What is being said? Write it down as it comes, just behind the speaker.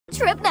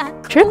Tripna.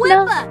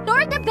 Tripna?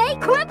 Northern Bay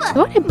Quibba.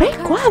 Northern Bay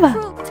Quibba?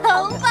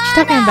 She's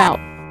talking about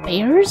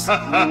bears?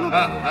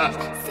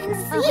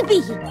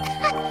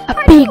 A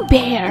big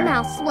bear.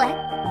 Mouse sweat.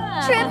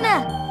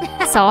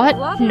 Tripna. Saw it?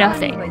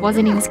 Nothing.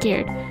 Wasn't even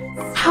scared.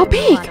 How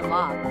big?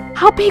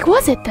 How big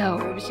was it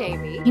though?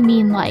 You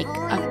mean like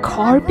a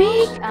car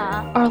big?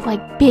 Or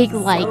like big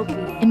like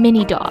a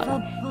mini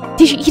dog?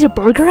 Did you eat a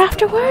burger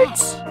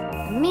afterwards?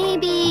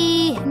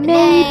 Maybe.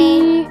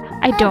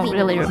 I don't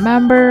really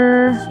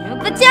remember.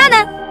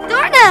 Vagina.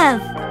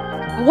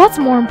 Dornav. What's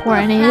more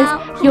important is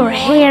your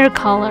hair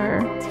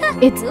color.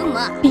 It's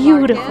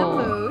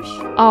beautiful.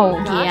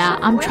 Oh yeah,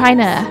 I'm trying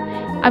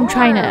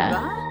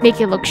to make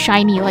it look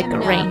shiny like a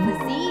ring.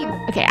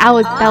 Okay, that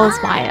was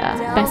my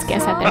best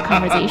guess at their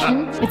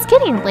conversation. It's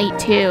getting late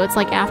too. It's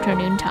like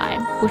afternoon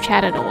time. We've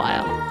chatted a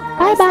while.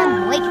 Bye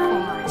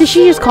bye. Did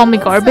she just call me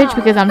garbage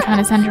because I'm trying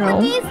to send her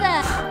home?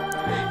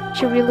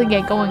 Should really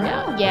get going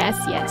now. Yes,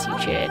 you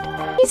should.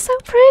 He's so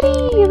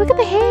pretty. Look at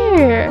the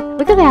hair.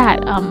 Look at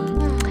that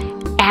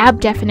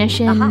ab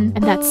definition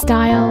and that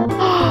style.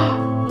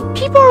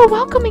 People are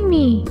welcoming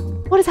me.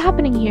 What is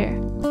happening here?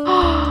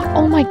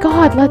 Oh my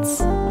god,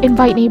 let's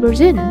invite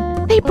neighbors in.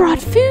 They brought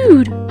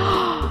food.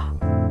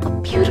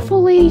 A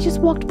beautiful lady just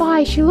walked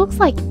by. She looks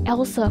like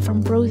Elsa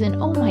from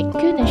Frozen. Oh my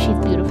goodness, she's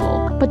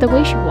beautiful. But the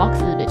way she walks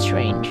is a bit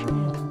strange.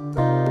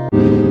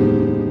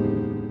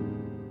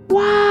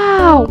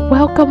 Wow,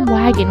 welcome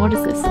wagon. What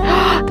is this?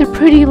 The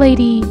pretty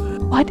lady.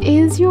 What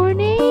is your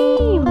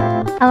name?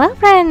 Hello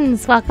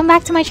friends, welcome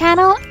back to my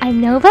channel.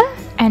 I'm Nova,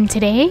 and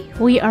today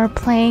we are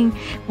playing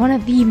one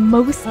of the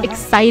most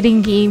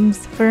exciting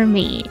games for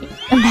me,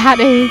 and that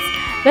is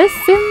The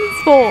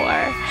Sims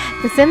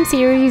 4. The Sims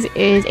series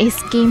is a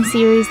game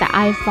series that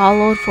I've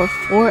followed for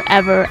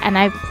forever, and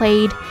I've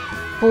played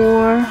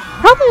for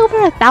probably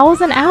over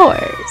 1,000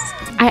 hours.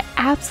 I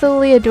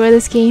absolutely adore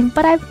this game,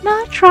 but I've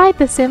not tried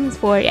The Sims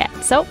 4 yet,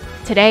 so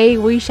today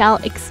we shall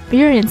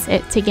experience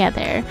it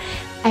together.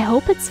 I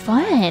hope it's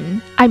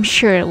fun. I'm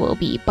sure it will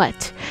be,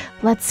 but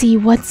let's see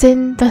what's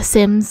in The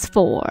Sims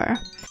 4.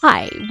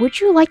 Hi, would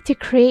you like to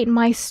create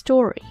my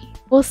story?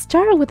 We'll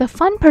start with a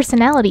fun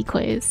personality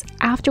quiz.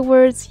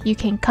 Afterwards, you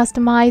can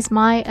customize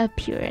my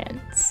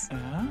appearance.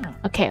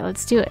 Okay,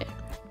 let's do it.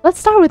 Let's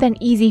start with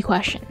an easy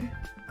question.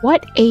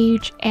 What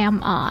age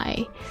am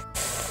I?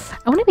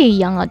 I want to be a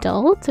young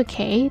adult,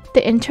 okay.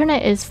 The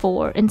internet is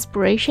for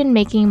inspiration,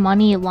 making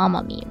money,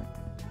 llama meme.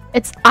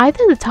 It's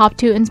either the top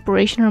two,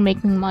 inspiration or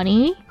making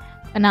money,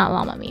 but not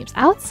llama memes.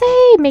 I would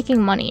say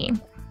making money.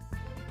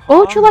 What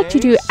would you like to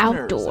do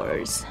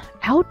outdoors?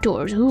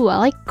 Outdoors, ooh, I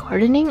like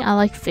gardening, I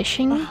like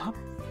fishing.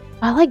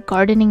 I like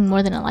gardening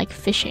more than I like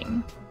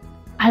fishing.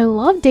 I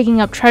love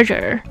digging up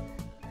treasure,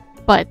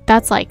 but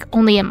that's like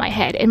only in my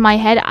head. In my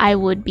head, I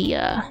would be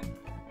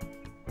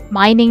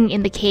mining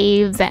in the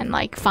caves and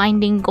like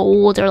finding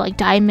gold or like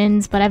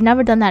diamonds, but I've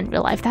never done that in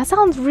real life. That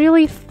sounds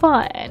really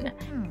fun.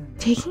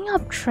 Digging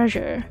up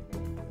treasure.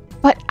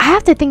 But I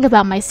have to think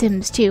about my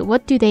Sims too.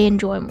 What do they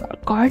enjoy more?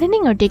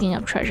 Gardening or digging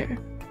up treasure?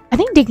 I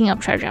think digging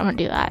up treasure. I'm gonna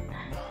do that.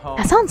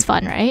 That sounds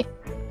fun, right?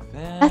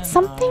 That's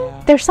something.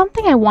 There's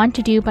something I want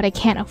to do but I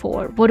can't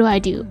afford. What do I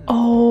do?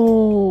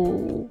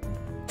 Oh,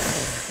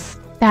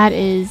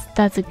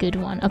 that's a good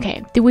one.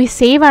 Okay, do we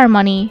save our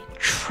money,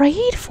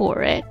 trade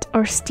for it,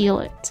 or steal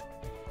it?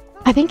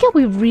 I think it'll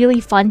be really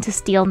fun to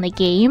steal in the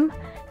game,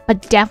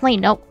 but definitely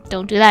nope,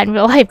 don't do that in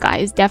real life,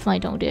 guys.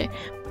 Definitely don't do it.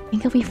 I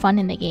think it'll be fun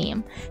in the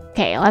game.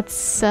 Okay, let's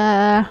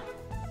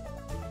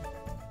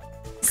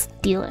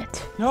steal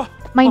it.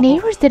 My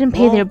neighbors didn't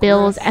pay their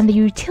bills and the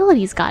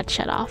utilities got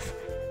shut off.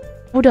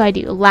 What do I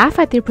do? Laugh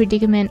at their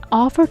predicament,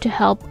 offer to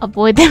help,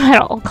 avoid them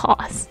at all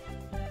costs.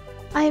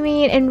 I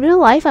mean, in real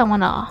life I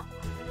want to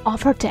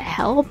offer to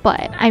help,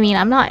 but I mean,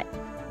 I'm not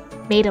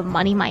made of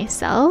money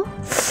myself.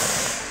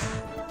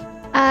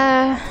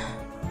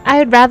 I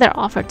would rather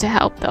offer to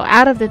help though,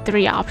 out of the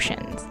three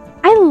options.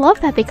 I love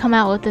that they come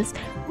out with this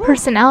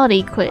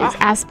personality quiz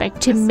aspect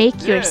to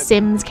make your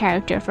Sims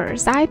character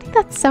first. I think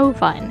that's so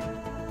fun.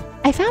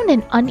 I found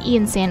an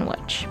uneaten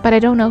sandwich, but I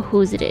don't know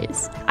whose it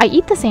is. I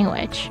eat the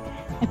sandwich.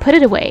 I put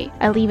it away.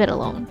 I leave it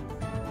alone.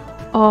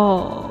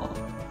 Oh.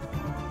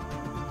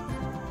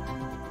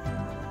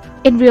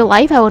 In real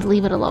life, I would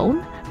leave it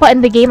alone, but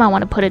in the game, I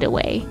want to put it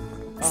away.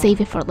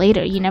 Save it for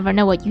later. You never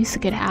know what use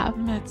it could have.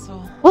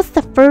 What's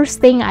the first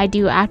thing I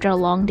do after a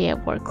long day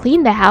at work?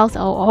 Clean the house?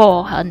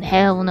 Oh,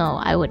 hell no,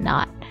 I would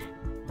not.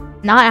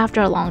 Not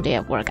after a long day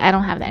of work. I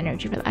don't have the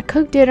energy for that.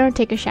 Cook dinner,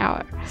 take a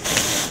shower.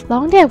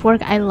 Long day of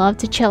work, I love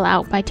to chill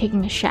out by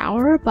taking a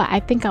shower, but I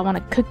think I want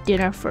to cook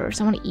dinner first.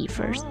 I want to eat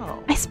first.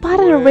 I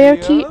spotted a rare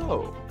cute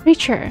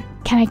creature.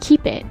 Can I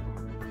keep it?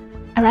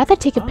 I'd rather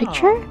take a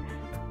picture.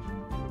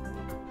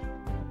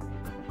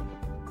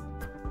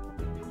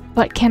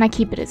 But can I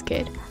keep it is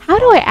good. How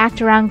do I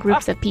act around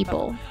groups of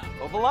people?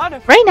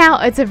 Right now,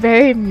 it's a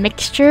very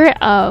mixture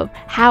of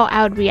how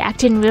I would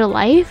react in real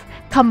life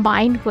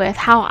combined with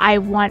how I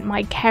want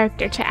my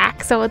character to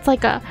act. So it's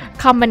like a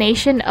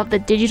combination of the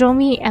digital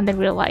me and the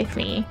real life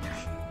me.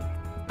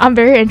 I'm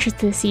very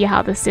interested to see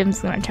how The Sims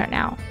is gonna turn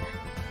out.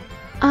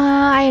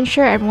 I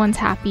ensure everyone's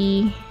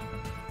happy.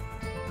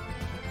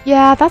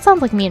 Yeah, that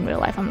sounds like me in real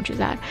life. I'm gonna choose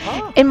that.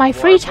 In my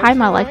free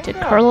time, I like to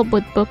curl up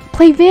with book,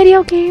 play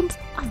video games.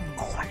 Of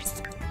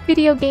course,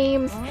 video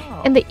games.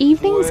 In the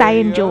evenings, I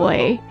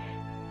enjoy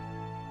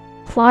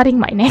plotting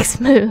my next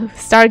move,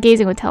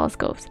 stargazing with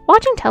telescopes,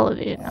 watching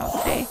television. I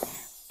would say.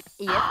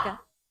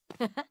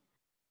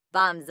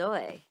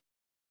 Bomzoy.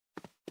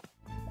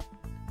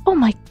 Oh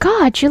my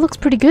God, she looks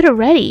pretty good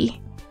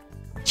already.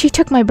 She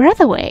took my breath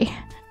away.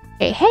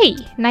 Hey,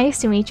 nice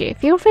to meet you.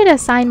 Feel free to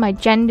assign my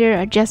gender,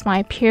 adjust my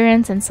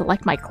appearance, and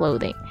select my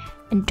clothing.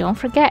 And don't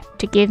forget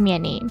to give me a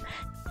name.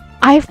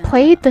 I've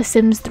played The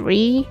Sims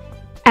 3,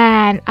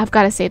 and I've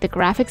got to say the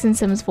graphics in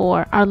Sims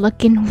 4 are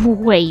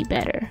looking way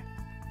better.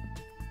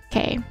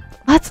 Okay,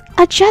 let's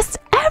adjust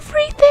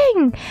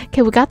everything!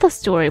 Okay, we got the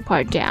story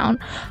part down.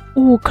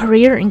 Ooh,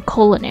 career in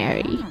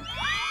culinary.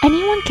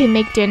 Anyone can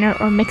make dinner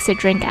or mix a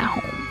drink at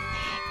home.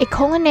 A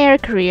culinary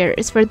career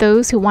is for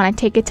those who want to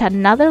take it to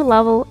another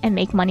level and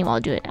make money while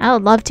doing it. I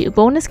would love to.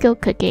 Bonus skill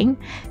cooking.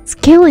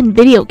 Skill in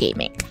video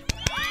gaming.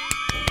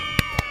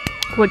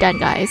 We're done,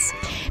 guys.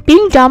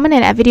 Being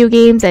dominant at video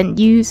games and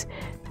used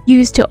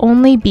to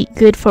only be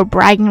good for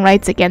bragging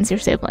rights against your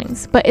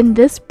siblings. But in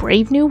this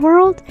brave new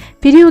world,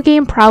 video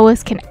game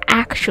prowess can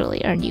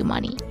actually earn you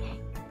money.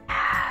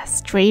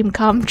 Yes, dream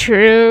come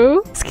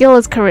true. Skill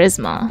is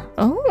charisma.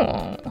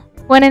 Oh.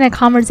 When in a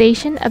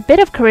conversation, a bit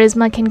of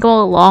charisma can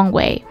go a long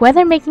way,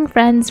 whether making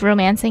friends,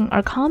 romancing,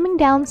 or calming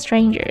down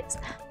strangers.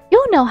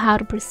 You'll know how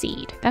to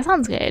proceed. That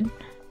sounds good.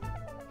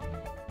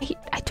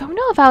 I don't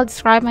know if I would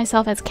describe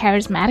myself as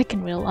charismatic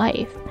in real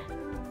life.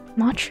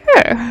 Not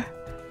sure.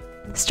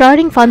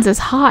 Starting funds is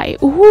high.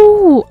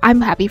 Ooh,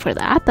 I'm happy for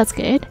that. That's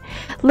good.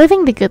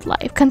 Living the good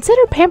life.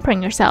 Consider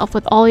pampering yourself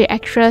with all your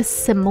extra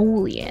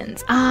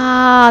simoleons.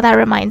 Ah, that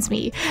reminds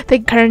me. The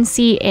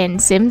currency in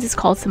Sims is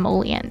called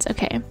simoleons.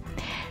 Okay.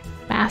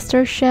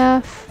 Master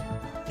Chef.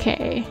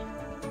 Okay.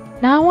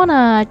 Now I want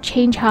to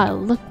change how I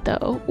look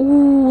though.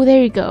 Ooh,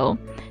 there you go.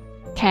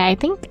 Okay, I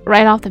think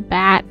right off the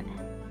bat,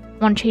 I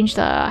want to change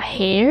the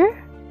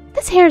hair.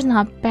 This hair is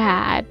not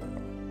bad.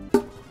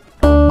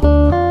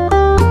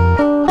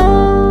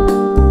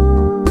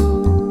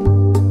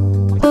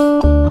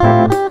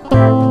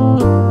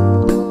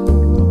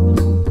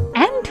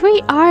 And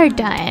we are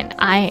done.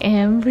 I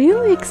am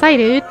really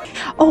excited.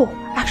 Oh,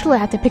 actually I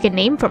have to pick a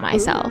name for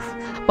myself.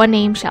 What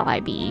name shall I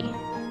be?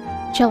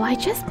 Shall I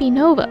just be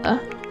Nova?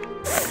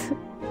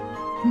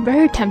 I'm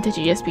very tempted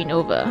to just be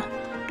Nova.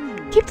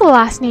 Keep the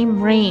last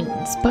name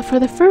Reigns, but for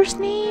the first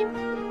name,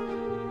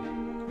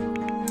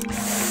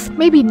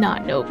 maybe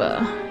not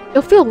Nova.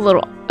 It'll feel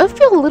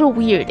a little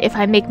weird if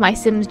I make my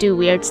Sims do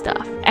weird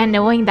stuff, and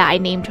knowing that I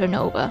named her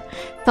Nova.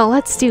 So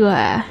let's do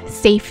a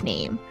safe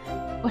name.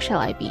 What shall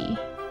I be?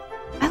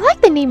 I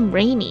like the name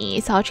Rainy,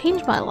 so I'll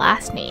change my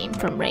last name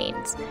from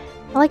Reigns.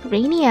 I like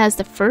Rainy as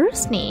the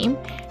first name,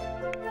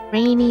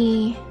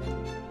 Rainy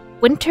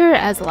Winter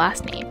as the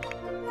last name.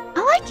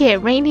 I like it,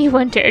 Rainy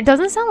Winter. It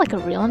doesn't sound like a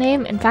real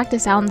name. In fact,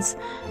 it sounds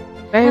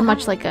very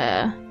much like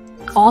a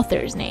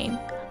author's name.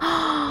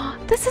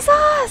 This is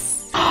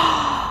us!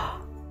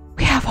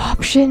 We have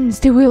options.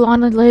 Do we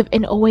want to live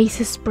in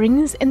Oasis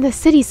Springs, in the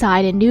city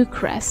side in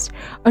Newcrest,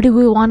 or do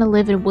we want to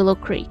live in Willow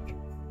Creek?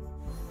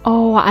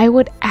 Oh, I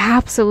would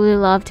absolutely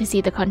love to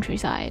see the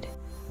countryside.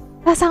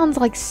 That sounds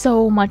like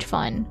so much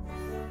fun.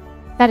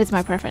 That is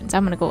my preference.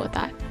 I'm gonna go with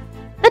that.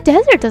 The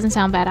desert doesn't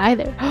sound bad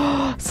either.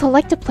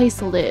 Select a place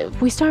to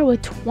live. We start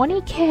with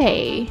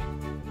 20k.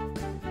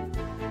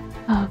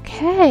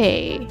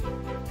 Okay.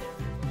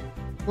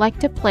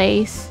 Select a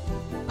place.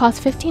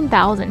 Cost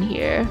 15,000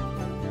 here.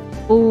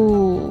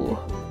 Ooh.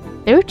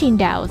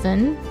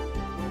 13,000.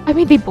 I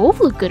mean, they both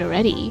look good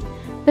already.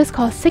 This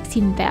costs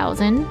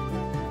 16,000.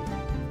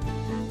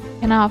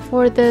 Cannot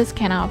afford this,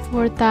 cannot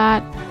afford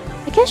that.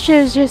 I guess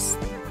there's just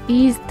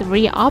these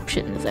three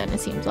options then, it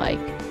seems like.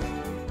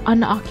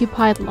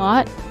 Unoccupied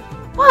lot.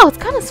 Wow, it's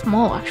kind of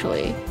small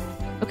actually.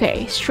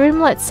 Okay,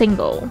 Streamlet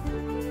Single.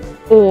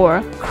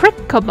 Or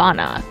Crick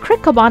Cabana.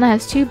 Crick Cabana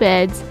has 2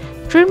 beds.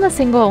 Streamlet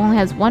Single only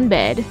has 1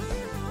 bed.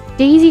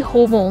 Daisy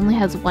Hovel only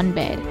has 1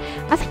 bed.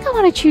 I think I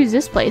want to choose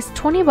this place.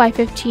 20 by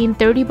 15,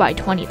 30 by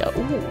 20 though.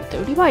 Ooh,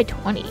 30 by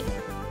 20.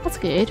 That's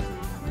good.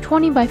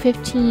 20 by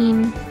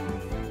 15.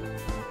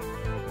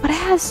 But it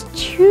has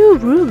 2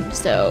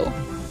 rooms though.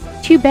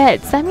 2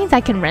 beds. That means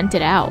I can rent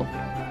it out.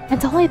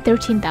 It's only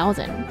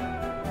 13,000.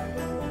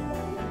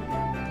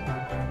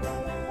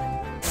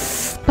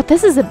 But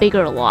this is a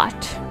bigger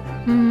lot.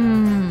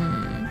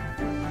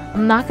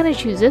 I'm not gonna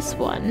choose this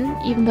one,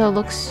 even though it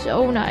looks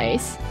so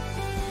nice.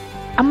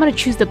 I'm gonna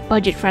choose the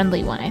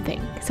budget-friendly one, I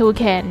think, so we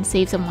can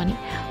save some money.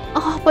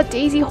 Oh, but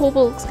Daisy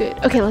Hovel looks good.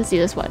 Okay, let's do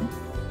this one.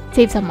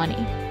 Save some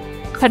money.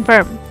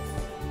 Confirm.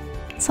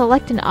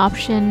 Select an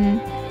option.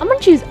 I'm gonna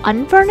choose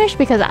unfurnished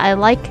because I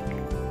like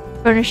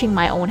furnishing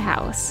my own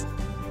house.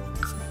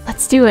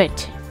 Let's do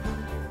it.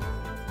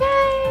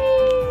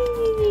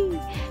 Yay!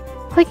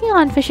 Clicking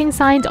on fishing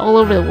signs all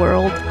over the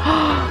world.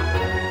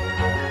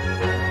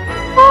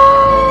 Oh,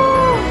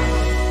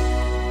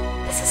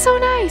 so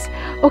nice.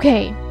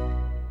 Okay,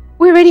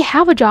 we already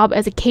have a job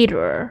as a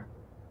caterer.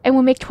 And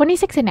we make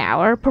 26 an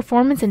hour.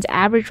 Performance is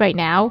average right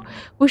now.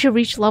 We should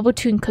reach level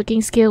 2 in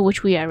cooking skill,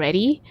 which we are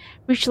ready.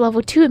 Reach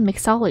level 2 in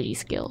mixology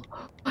skill.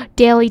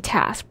 Daily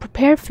task.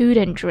 Prepare food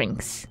and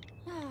drinks.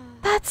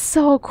 That's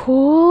so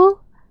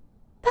cool.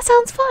 That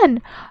sounds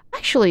fun.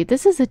 Actually,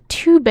 this is a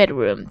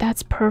 2-bedroom.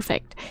 That's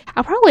perfect.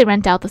 I'll probably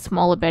rent out the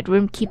smaller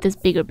bedroom, keep this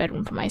bigger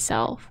bedroom for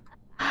myself.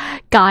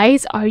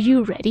 Guys, are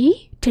you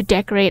ready to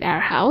decorate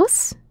our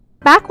house?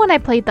 Back when I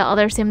played the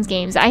other Sims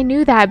games, I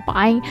knew that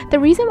the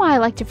reason why I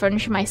like to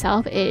furnish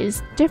myself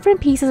is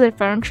different pieces of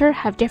furniture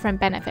have different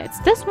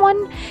benefits. This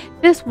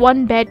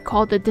one bed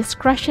called the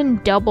discretion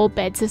double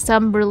bed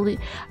system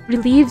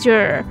relieves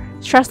your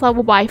stress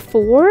level by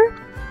 4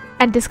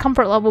 and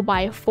discomfort level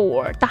by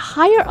 4. The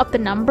higher up the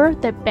number,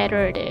 the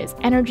better it is.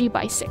 Energy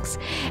by 6.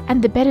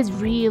 And the bed is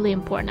really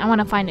important. I want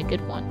to find a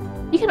good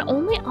one. You can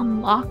only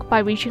unlock by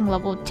reaching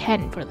level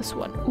 10 for this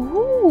one.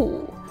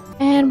 Ooh.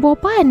 And we'll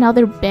buy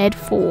another bed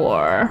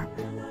for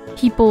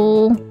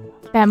people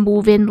that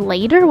move in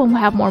later when we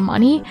have more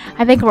money.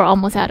 I think we're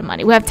almost out of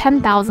money. We have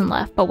 10,000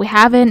 left, but we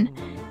haven't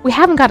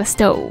got a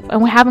stove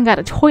and we haven't got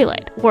a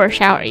toilet or a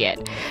shower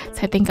yet.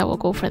 So I think I will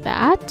go for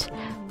that.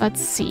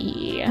 Let's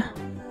see.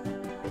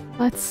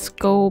 Let's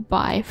go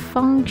by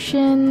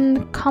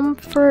function,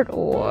 comfort,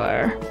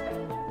 or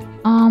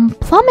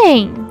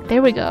plumbing.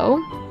 There we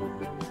go.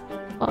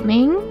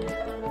 Plumbing.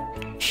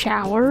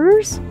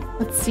 Showers.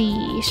 Let's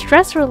see.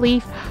 Stress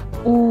relief.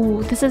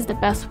 Ooh, this is the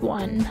best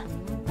one.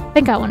 I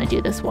think I want to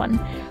do this one.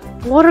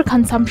 Water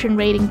consumption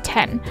rating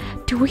 10.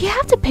 Do we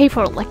have to pay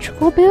for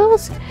electrical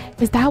bills?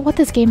 Is that what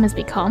this game has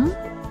become?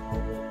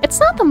 It's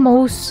not the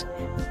most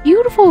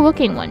beautiful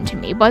looking one to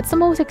me, but it's the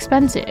most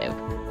expensive.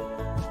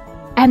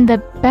 And the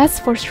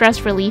best for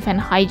stress relief and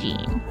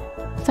hygiene.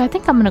 So I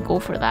think I'm gonna go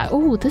for that.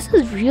 Ooh, this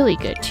is really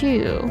good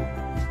too.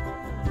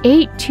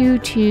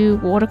 822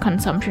 water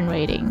consumption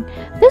rating.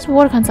 This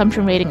water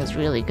consumption rating is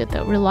really good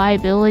though.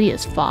 Reliability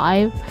is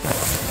 5.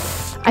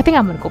 I think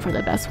I'm gonna go for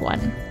the best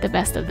one. The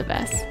best of the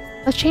best.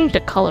 Let's change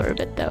the color a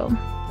bit though.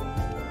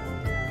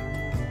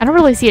 I don't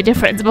really see a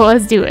difference, but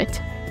let's do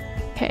it.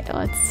 Okay,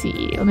 let's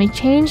see. Let me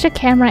change the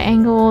camera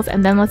angles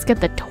and then let's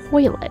get the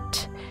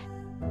toilet.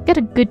 Get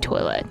a good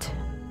toilet.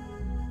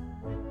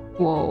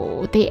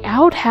 Whoa, the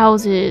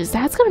outhouses.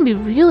 That's gonna be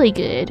really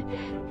good.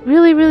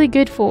 Really, really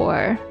good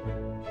for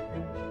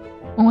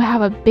when we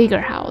have a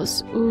bigger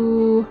house.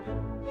 Ooh.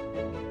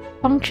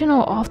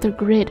 Functional off the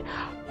grid.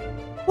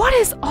 What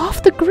is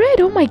off the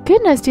grid? Oh my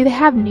goodness. Do they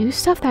have new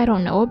stuff that I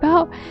don't know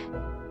about?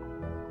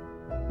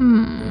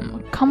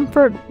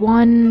 Comfort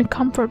 1,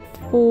 comfort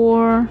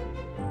 4.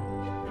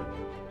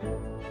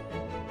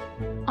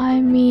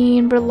 I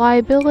mean,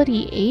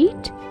 reliability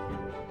 8?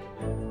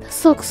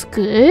 This looks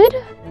good.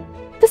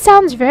 This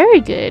sounds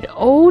very good.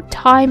 Old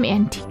time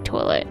antique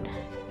toilet.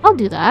 I'll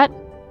do that.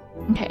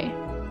 Okay.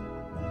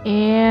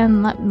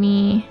 And let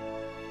me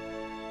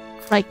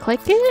right click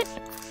it.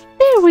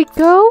 There we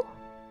go.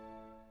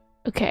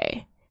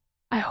 Okay.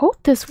 I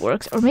hope this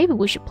works, or maybe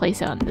we should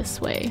place it on this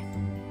way.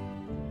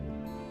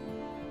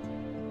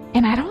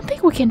 And I don't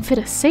think we can fit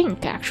a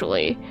sink,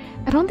 actually.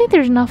 I don't think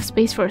there's enough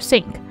space for a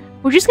sink.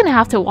 We're just gonna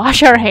have to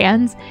wash our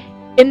hands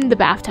in the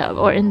bathtub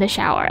or in the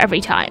shower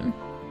every time.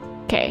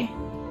 Okay.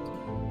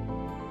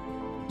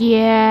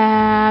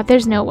 Yeah,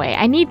 there's no way.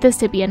 I need this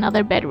to be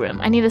another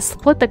bedroom. I need to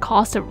split the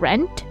cost of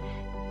rent.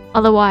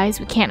 Otherwise,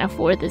 we can't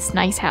afford this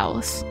nice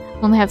house.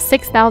 We only have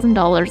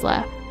 $6,000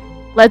 left.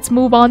 Let's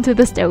move on to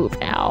the stove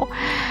now.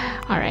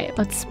 Alright,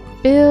 let's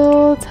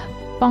build,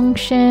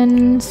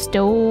 function,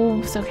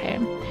 stoves. Okay,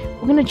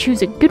 we're gonna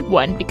choose a good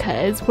one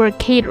because we're a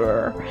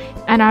caterer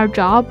and our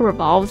job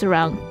revolves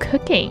around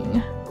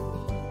cooking.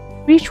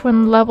 Reached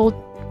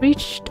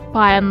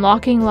by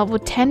unlocking level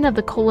 10 of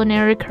the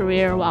culinary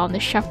career while in the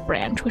chef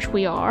branch, which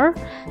we are.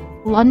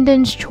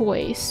 London's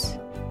choice.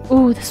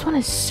 Ooh, this one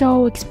is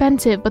so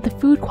expensive, but the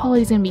food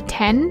quality is gonna be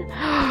 10.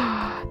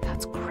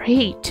 That's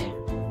great.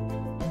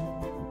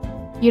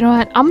 You know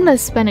what? I'm gonna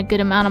spend a good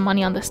amount of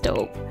money on the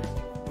stove.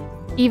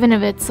 Even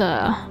if it's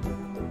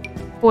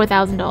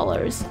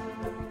 $4,000.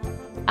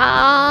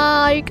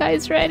 Are you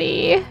guys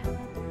ready?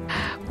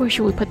 Where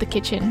should we put the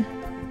kitchen?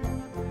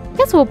 I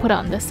guess we'll put it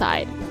on this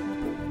side.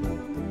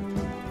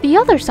 The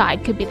other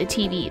side could be the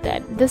TV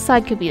then. This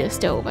side could be the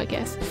stove, I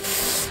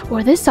guess.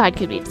 Or this side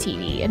could be the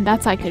TV, and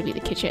that side could be the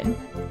kitchen.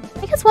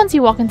 I guess once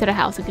you walk into the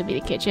house, it could be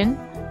the kitchen.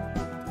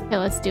 Okay,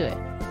 let's do it.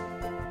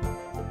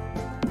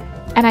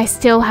 And I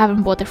still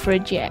haven't bought the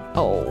fridge yet.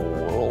 Oh,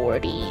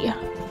 lordy.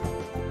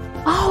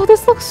 Oh,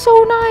 this looks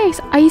so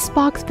nice.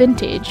 Icebox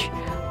vintage.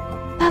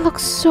 That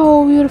looks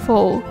so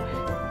beautiful.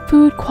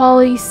 Food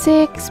quality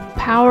 6,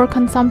 power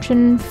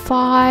consumption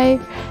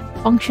 5,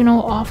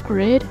 functional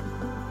off-grid.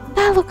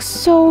 That looks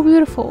so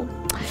beautiful.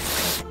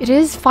 It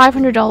is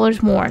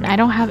 $500 more and I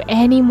don't have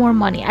any more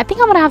money. I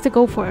think I'm gonna have to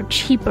go for a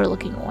cheaper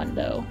looking one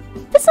though.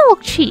 It doesn't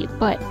look cheap,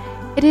 but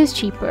it is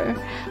cheaper.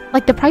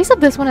 Like, the price of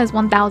this one is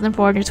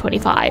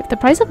 1,425. The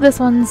price of this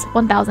one's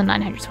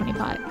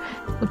 1,925.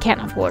 We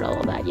can't afford all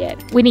of that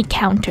yet. We need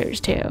counters,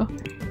 too.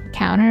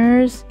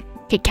 Counters.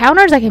 Okay,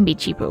 counters I can be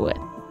cheaper with.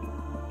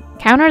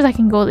 Counters I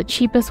can go the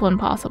cheapest one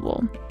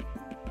possible.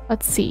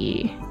 Let's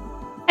see.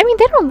 I mean,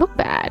 they don't look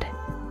bad.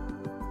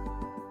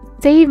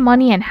 Save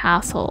money and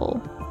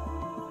hassle.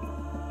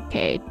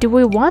 Okay, do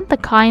we want the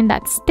kind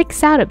that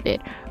sticks out a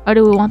bit, or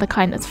do we want the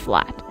kind that's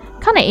flat?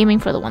 Kind of aiming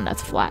for the one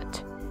that's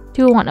flat.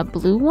 Do we want a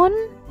blue one?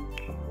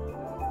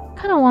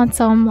 Kind of want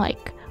some,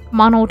 like,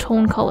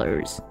 monotone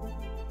colors.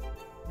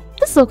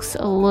 This looks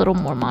a little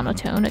more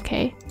monotone,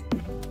 okay.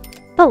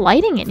 The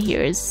lighting in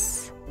here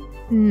is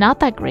not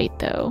that great,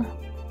 though.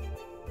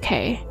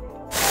 Okay.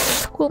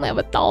 We only have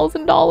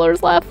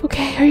 $1,000 left.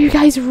 Okay, are you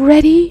guys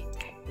ready?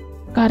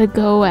 Gotta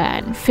go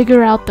and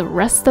figure out the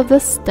rest of the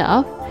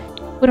stuff.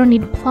 We don't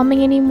need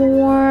plumbing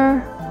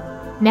anymore.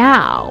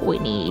 Now we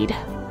need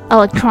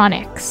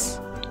electronics.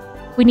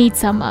 We need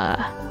some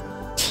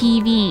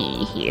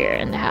TV here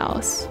in the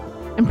house.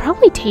 And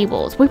probably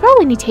tables. We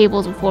probably need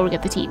tables before we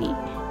get the TV.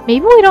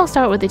 Maybe we don't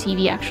start with the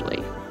TV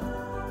actually.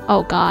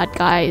 Oh god,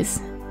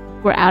 guys.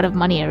 We're out of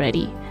money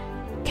already.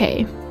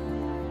 Okay.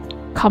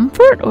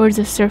 Comfort or is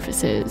it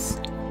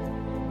surfaces?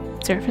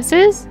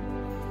 Surfaces?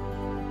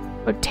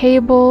 Or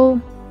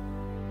table?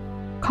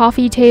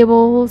 Coffee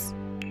tables?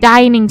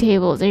 Dining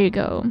tables, there you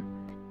go.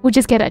 We'll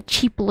just get a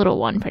cheap little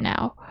one for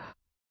now.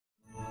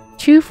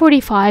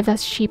 $245,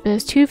 that's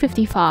cheapest.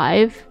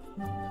 $255.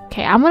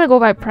 Okay, I'm gonna go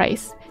by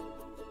price.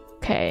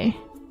 Okay.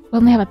 We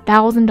only have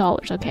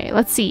 $1,000. Okay,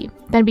 let's see.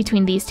 Then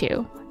between these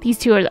two. These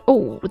two are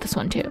oh, this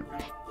one too.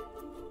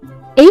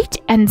 8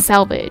 and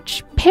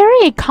salvage.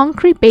 Pairing a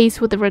concrete base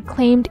with a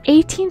reclaimed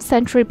 18th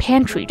century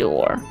pantry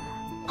door.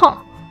 Huh.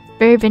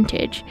 Very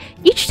vintage.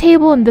 Each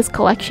table in this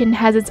collection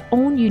has its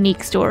own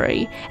unique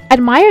story.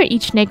 Admire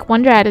each nick,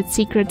 wonder at its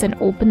secrets, and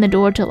open the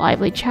door to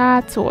lively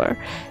chats or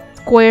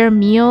square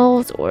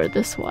meals, or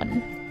this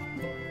one.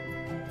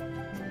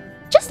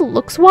 Just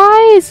looks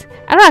wise,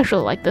 I don't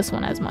actually like this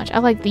one as much. I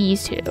like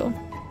these two.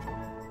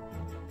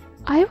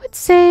 I would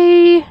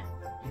say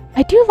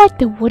I do like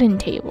the wooden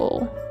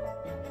table.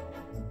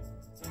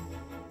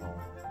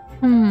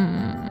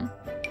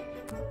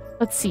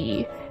 Let's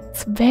see.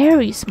 It's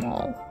very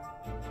small.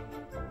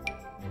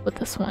 With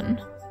this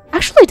one.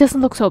 Actually, it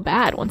doesn't look so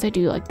bad once I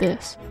do like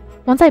this.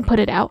 Once I put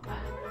it out.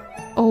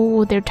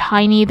 Oh, they're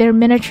tiny. They're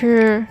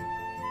miniature.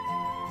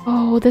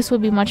 Oh, this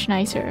would be much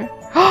nicer.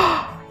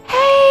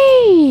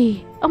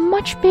 Hey! A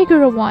much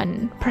bigger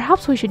one.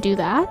 Perhaps we should do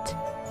that.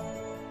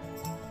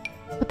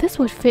 But this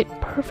would fit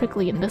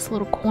perfectly in this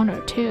little corner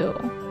too.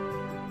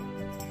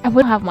 I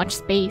wouldn't have much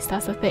space,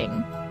 that's the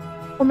thing.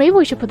 Or maybe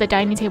we should put the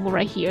dining table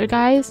right here,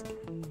 guys.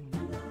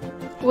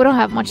 We don't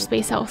have much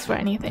space else for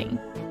anything.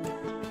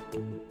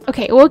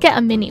 Okay, we'll get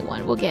a mini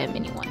one. We'll get a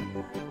mini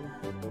one.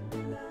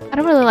 I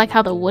don't really like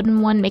how the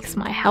wooden one makes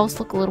my house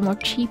look a little more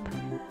cheap.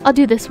 I'll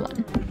do this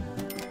one.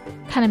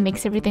 Kind of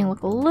makes everything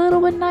look a little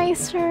bit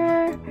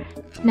nicer.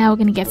 Now we're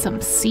gonna get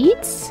some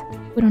seats.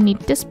 We don't need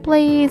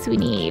displays. We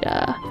need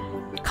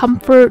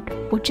comfort,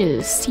 which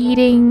is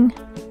seating.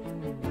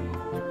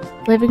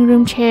 Living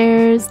room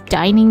chairs,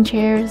 dining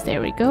chairs.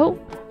 There we go.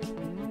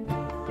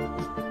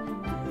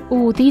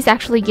 Ooh, these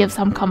actually give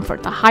some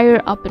comfort. The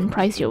higher up in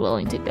price you're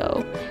willing to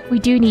go. We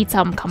do need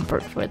some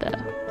comfort for the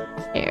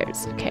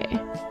chairs. Okay.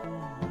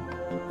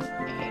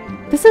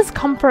 This is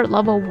comfort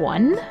level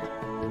 1.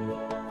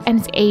 And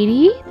it's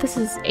 80. This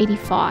is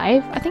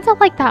 85. I think I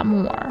like that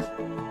more.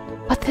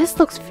 But this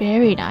looks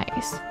very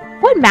nice.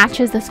 What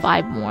matches this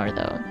vibe more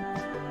though?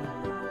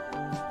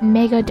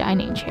 Mega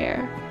dining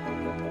chair.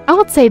 I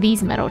would say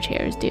these metal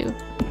chairs do.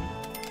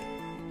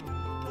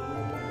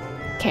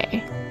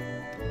 Okay.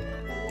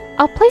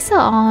 I'll place it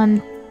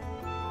on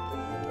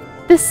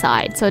this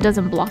side so it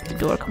doesn't block the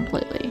door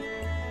completely.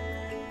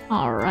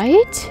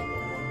 Alright.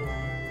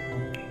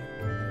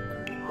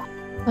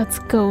 Let's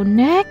go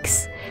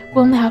next.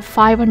 We only have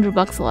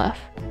 $500 left.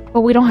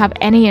 But we don't have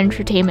any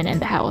entertainment in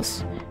the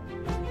house.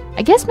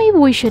 I guess maybe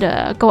we should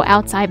go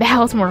outside the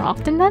house more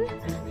often then?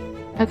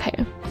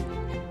 Okay.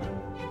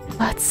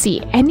 Let's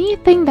see.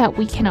 Anything that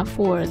we can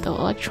afford though.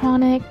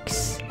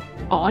 Electronics.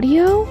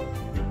 Audio?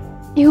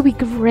 It would be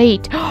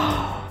great.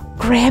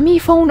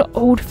 Gramophone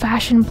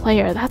old-fashioned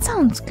player. That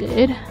sounds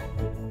good.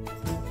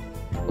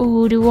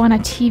 Ooh, do we want a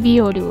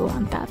TV or do we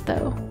want that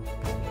though?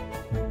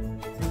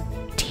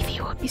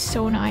 TV would be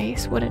so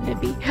nice, wouldn't it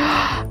be?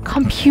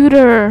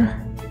 Computer.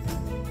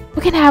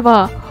 We can have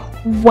a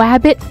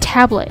Wabbit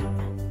tablet.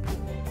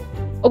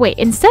 Oh wait,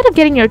 instead of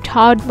getting your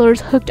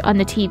toddlers hooked on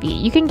the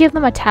TV, you can give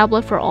them a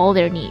tablet for all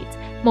their needs.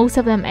 Most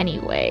of them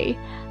anyway.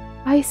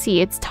 I see,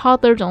 it's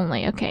toddlers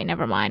only. Okay,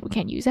 never mind. We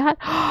can't use that.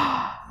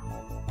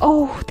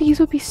 Oh,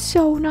 these would be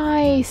so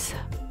nice.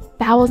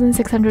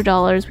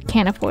 $1,600. We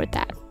can't afford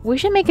that. We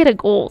should make it a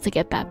goal to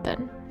get that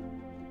then.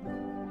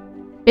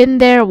 Been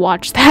there,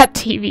 watch that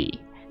TV.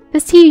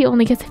 This TV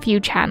only gets a few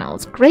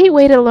channels. Great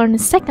way to learn a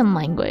second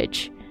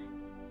language.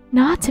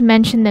 Not to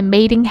mention the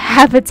mating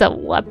habits of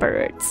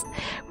leopards.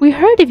 We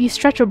heard if you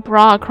stretch a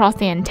bra across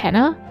the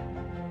antenna,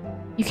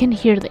 you can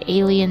hear the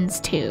aliens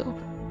too.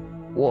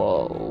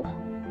 Whoa.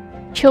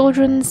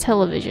 Children's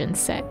television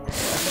set.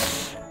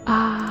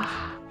 I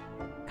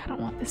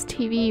don't want this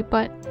TV,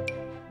 but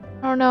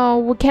I don't know.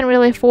 We can't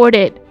really afford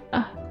it.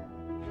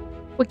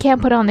 We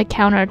can't put it on the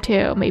counter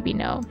too. Maybe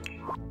no.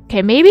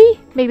 Okay,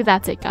 maybe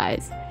that's it,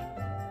 guys.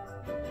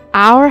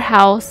 Our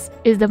house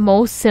is the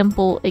most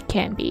simple it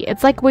can be.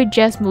 It's like we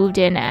just moved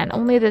in and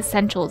only the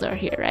essentials are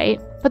here, right?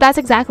 But that's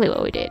exactly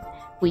what we did.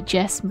 We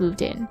just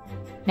moved in.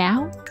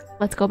 Now,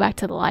 let's go back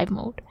to the live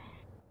mode.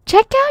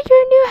 Check out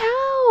your new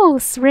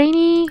house!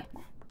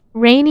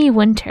 Rainy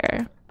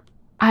winter.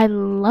 I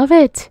love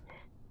it.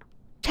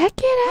 Check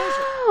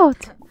it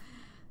out.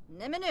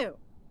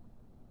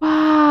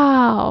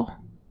 Wow.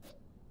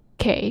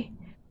 Okay.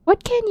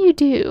 What can you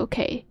do?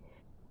 Okay.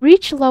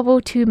 Reach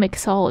level 2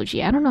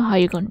 mixology. I don't know how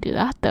you're going to do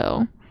that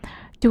though.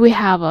 Do we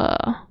have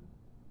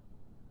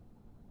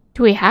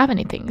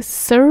anything?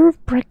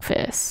 Serve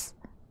breakfast.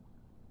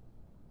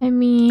 I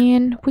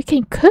mean, we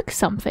can cook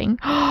something.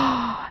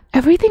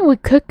 Everything we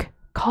cook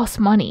costs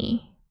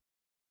money.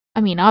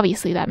 I mean,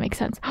 obviously that makes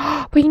sense.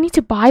 But you need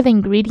to buy the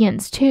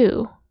ingredients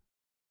too.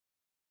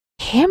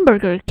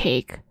 Hamburger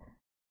cake.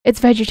 It's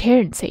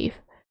vegetarian safe.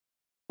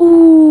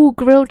 Ooh,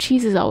 grilled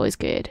cheese is always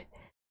good.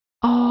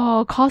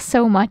 Oh, it costs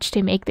so much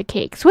to make the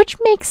cakes, which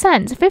makes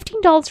sense.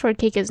 $15 for a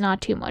cake is not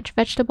too much.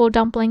 Vegetable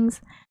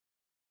dumplings.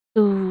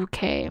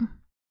 Okay.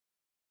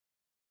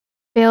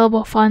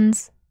 Available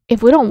funds.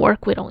 If we don't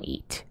work, we don't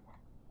eat.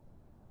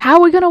 How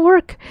are we gonna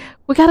work?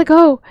 We gotta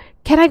go.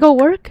 Can I go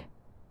work?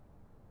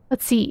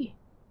 Let's see.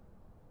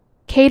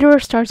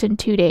 Caterer starts in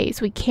 2 days.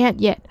 We can't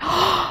yet.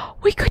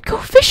 We could go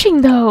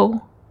fishing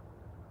though.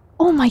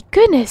 Oh my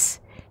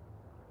goodness.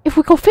 If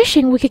we go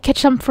fishing, we could catch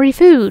some free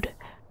food.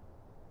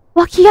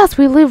 Lucky us,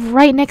 we live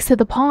right next to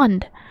the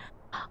pond.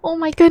 Oh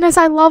my goodness,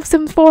 I love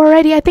Sims 4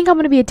 already. I think I'm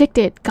gonna be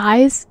addicted.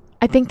 Guys,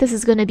 I think this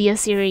is gonna be a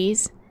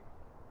series.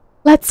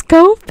 Let's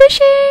go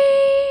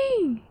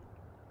fishing!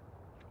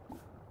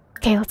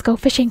 Okay, let's go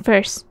fishing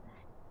first.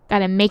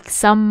 Gotta make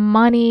some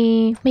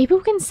money. Maybe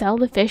we can sell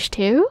the fish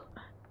too?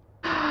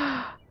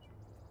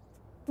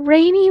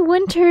 Rainy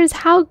winters,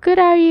 how good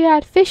are you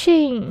at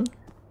fishing?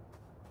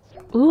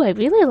 Ooh, I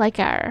really like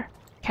our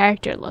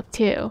character look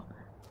too.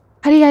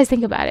 How do you guys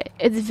think about it?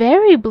 It's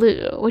very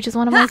blue, which is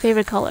one of my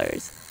favorite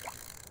colors.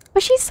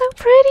 But she's so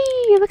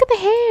pretty! Look at the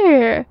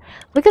hair!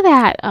 Look at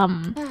that,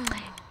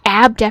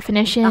 ab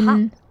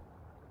definition.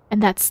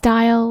 And that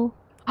style.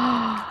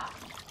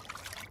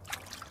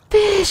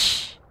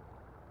 Fish!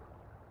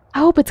 I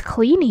hope it's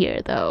clean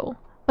here, though.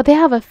 But they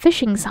have a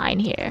fishing sign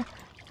here.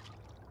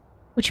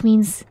 Which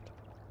means...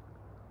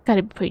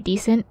 gotta be pretty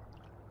decent.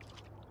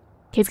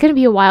 Okay, it's gonna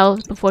be a while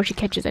before she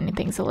catches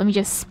anything, so let me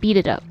just speed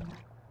it up.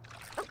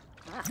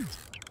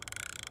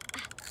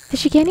 Did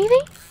she get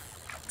anything?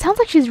 Sounds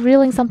like she's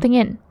reeling something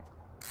in.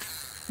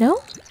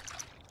 No?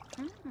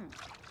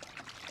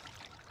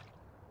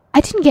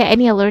 I didn't get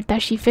any alert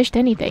that she fished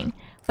anything,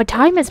 but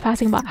time is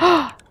passing by.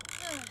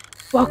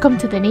 Welcome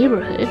to the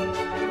neighborhood.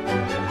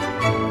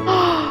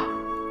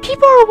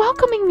 People are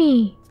welcoming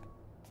me!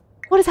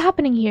 What is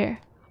happening here?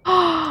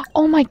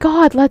 Oh my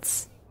god,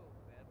 let's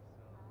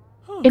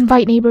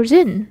invite neighbors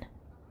in.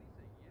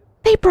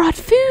 They brought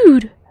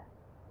food!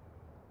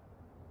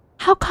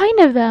 How kind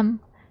of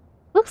them.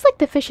 Looks like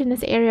the fish in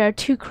this area are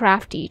too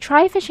crafty.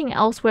 Try fishing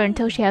elsewhere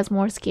until she has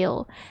more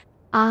skill.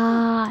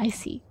 Ah, I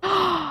see.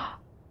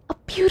 A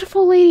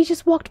beautiful lady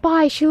just walked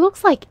by. She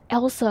looks like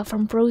Elsa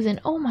from Frozen.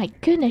 Oh my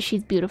goodness,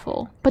 she's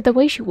beautiful. But the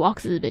way she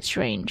walks is a bit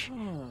strange.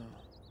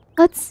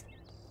 Let's...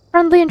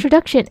 friendly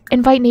introduction.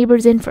 Invite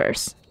neighbors in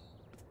first.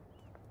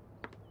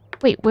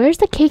 Wait, where's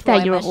the cake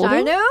that you were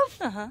holding?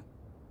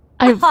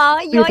 I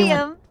really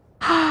want...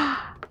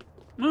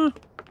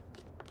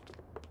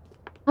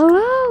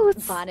 Hello,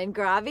 it's... Bon and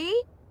Gravy?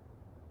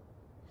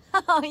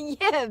 Oh,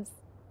 yibs.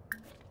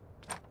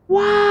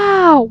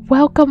 Wow!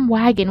 Welcome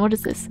wagon. What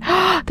is this?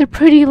 The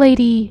pretty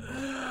lady.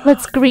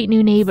 Let's greet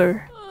new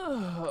neighbor.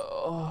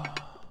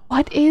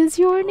 What is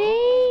your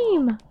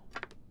name?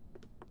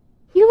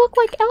 You look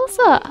like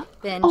Elsa.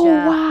 Oh,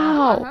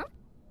 wow.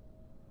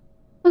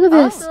 Look at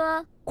this.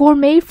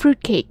 Gourmet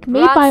fruitcake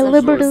made by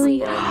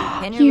Liberty.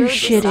 You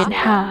shouldn't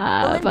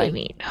have. I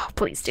mean, oh,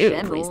 please do.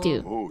 Please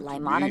do. Wow.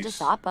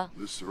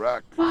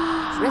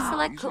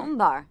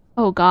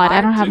 Oh god,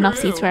 I don't have enough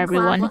seats for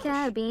everyone.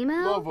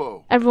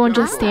 Everyone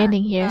just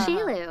standing here.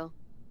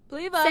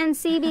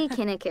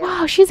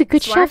 Wow, she's a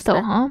good chef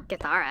though, huh?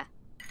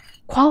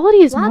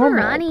 Quality is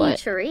normal,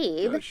 but...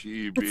 let's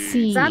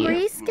see.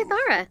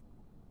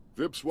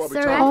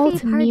 Call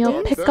to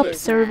meal, pick up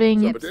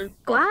serving.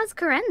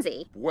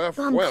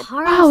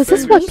 Wow, is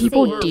this what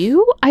people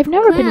do? I've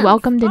never been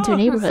welcomed into a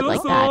neighborhood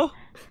like that.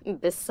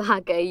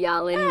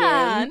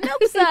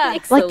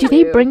 Like, do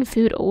they bring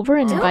food over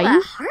and invite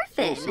you?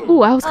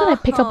 Ooh, I was gonna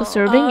pick up a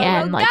serving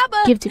and, like,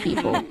 give to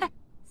people.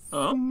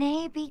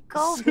 Snaby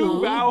Gobi.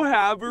 Subao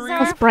Havery.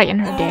 Let's brighten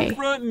her day.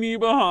 Front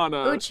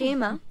Nibahana.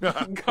 Uchima.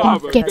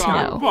 Get to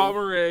know.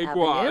 Pomeray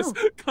Guas.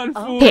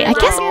 Okay, I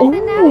guess.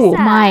 Oh,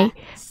 my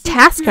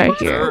task right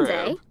here.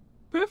 Sunday.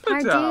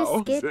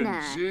 Pardu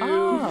Skidna.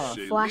 Oh,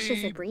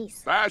 Flashes a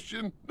breeze.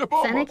 Fashion.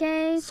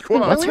 Seneke.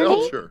 What's her name?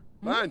 Culture.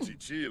 Manji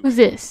Chile. Who's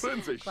this?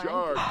 Lindsay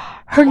Shard.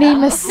 Her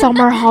name is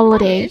Summer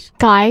Holiday.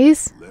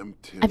 Guys,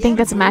 I think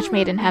that's a match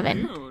made in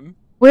heaven.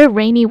 We're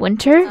Rainy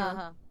Winter.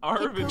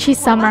 She's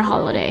Summer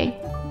Holiday.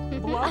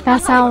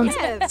 That sounds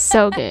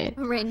so good.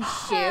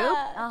 Rinshu.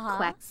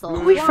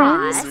 Quexel. Are we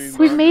friends?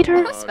 We've made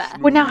her.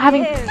 We're now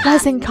having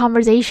pleasant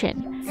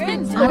conversation.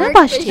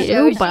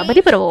 Arabashtu,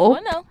 babadibado.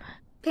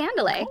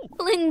 Pandale.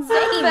 Lindsay.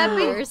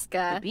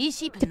 Berska.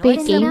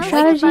 Debate game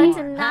strategy?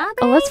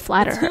 Oh, let's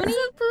flatter her.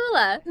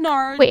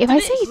 Pula. Wait, if I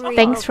say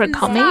thanks for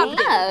coming,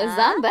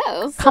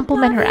 Zombo.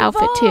 compliment her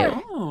outfit too.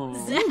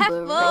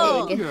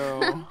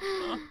 Zimbo.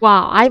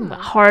 Wow, I'm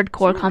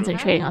hardcore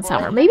concentrating on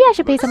Summer. Maybe I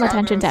should pay some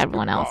attention to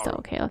everyone else though.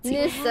 Okay, let's see.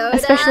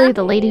 Especially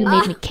the lady who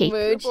made me cake.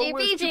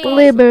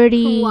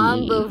 Liberty.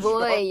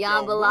 Wambavoy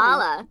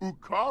Yambalala.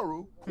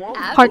 Ukaru.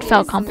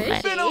 Heartfelt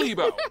compliment.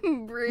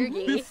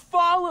 Broogie.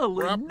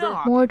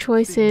 More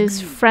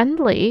choices.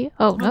 Friendly.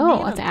 Oh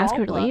no, I have to ask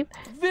her to leave.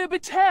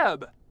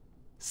 Vibiteb.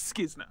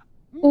 Skizna.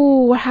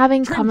 Ooh, we're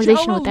having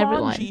conversation with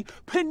everyone.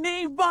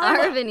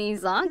 Arvini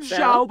Zonzo.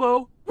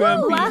 Shalbo.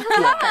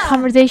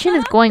 Conversation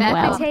is going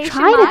well.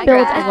 Try to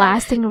build a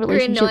lasting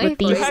relationship with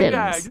these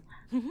Sims.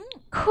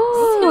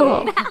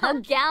 Cool.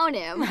 Gown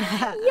him.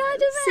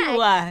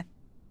 Yadamak.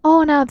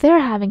 Oh, now they're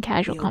having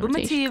casual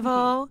conversation.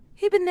 Let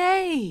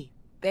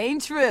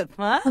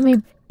me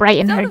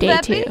brighten her day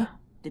too.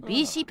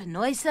 Debishi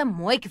Penoisa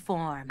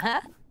Moikiform, huh?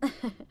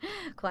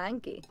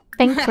 Quanky.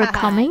 Thanks for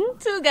coming.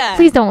 Tuga.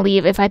 Please don't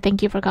leave if I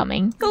thank you for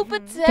coming.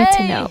 Good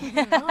to know.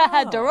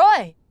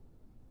 Doroy.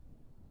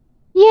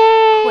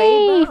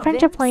 Yay!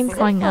 Friendship flames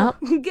going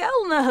up.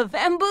 Gelna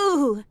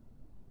Vambu.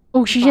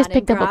 Oh, she just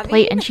picked up a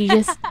plate and she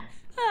just...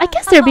 I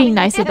guess they're being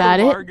nice about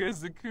it.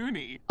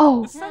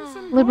 Oh,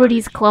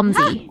 Liberty's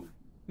clumsy.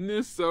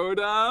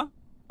 Nisoda.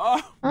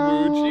 Oh,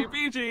 Muchi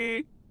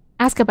Pichi.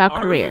 Ask about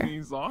career.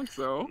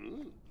 Cool.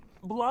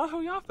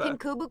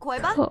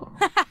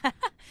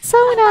 So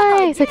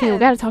nice. Okay, we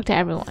gotta talk to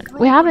everyone.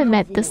 We haven't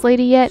met this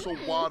lady yet.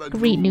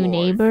 Greet new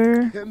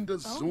neighbor.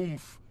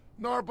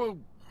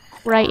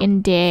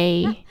 Brighten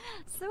day.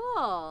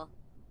 So.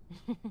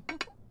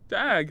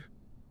 Dag.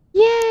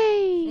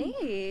 Yay!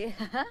 Hey.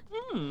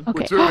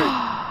 Okay.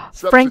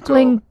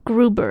 Franklin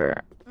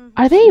Gruber.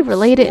 Are they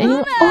related?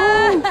 Anyone?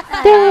 Oh,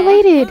 they're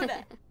related.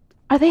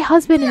 Are they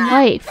husband and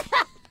wife?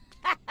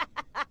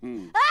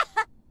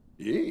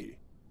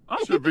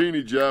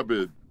 Shavini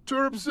Jabid.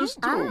 Turb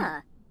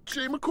System.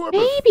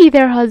 Maybe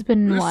they're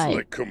husband and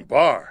wife.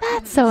 Kumbar.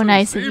 That's so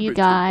nice of you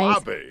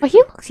guys. But he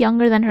looks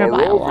younger than her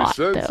by a lot,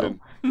 though.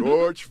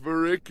 George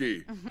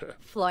Varicki.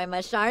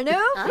 Floima Sharnu.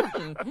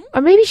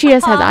 Or maybe she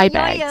just has eye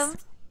bags.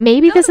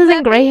 Maybe this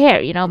isn't gray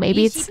hair, you know,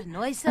 maybe it's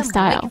a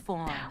style.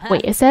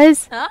 Wait, it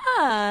says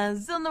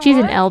she's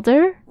an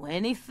elder?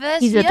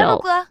 He's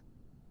adult.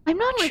 I'm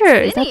not sure.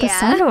 Is that the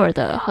son or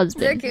the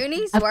husband?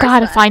 I've got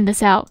to find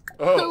this out.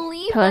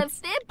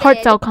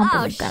 Heartfelt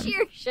compliment them.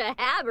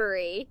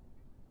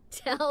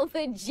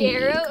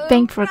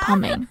 Thanks for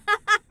coming.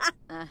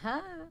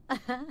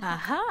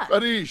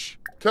 Arish.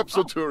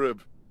 Tepsoturib.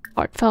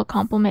 Heartfelt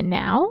compliment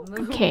now?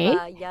 Okay.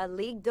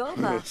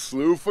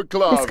 Slew for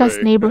Clave. Discuss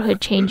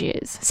neighborhood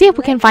changes. See if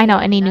we can find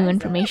out any new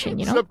information,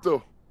 you know?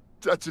 Septo.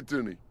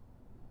 Tachatuni.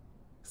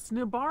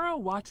 Snibara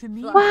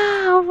Watani.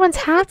 Wow, everyone's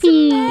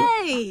happy.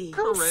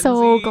 I'm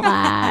so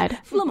glad.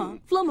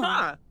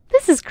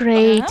 This is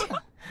great.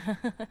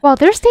 Well,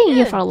 they're staying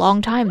here for a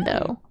long time,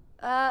 though.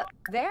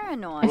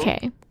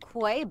 Okay.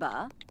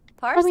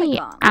 Let me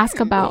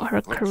ask about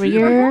her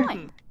career.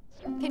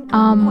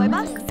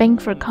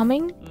 Thanks for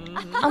coming.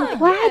 I'm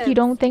glad you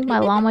don't think my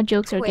llama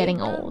jokes are getting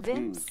old.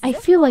 I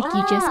feel like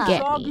you just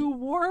get me.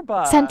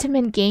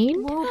 Sentiment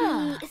gained?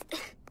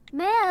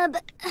 Meb.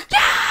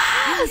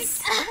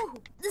 Yes!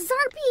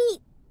 Zarpy.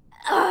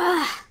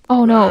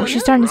 Oh no,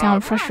 she's starting to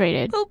sound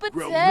frustrated. But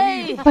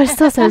it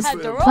still says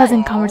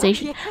pleasant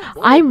conversation.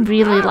 I'm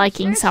really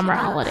liking Summer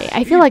Holiday.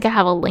 I feel like I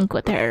have a link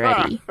with her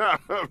already.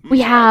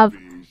 We have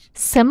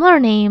similar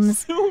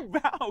names.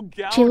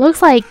 She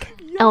looks like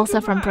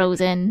Elsa from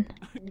Frozen.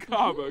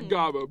 Very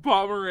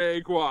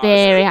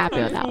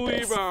happy without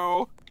this.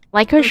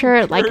 Like her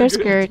shirt, like her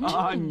skirt.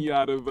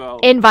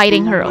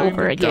 Inviting her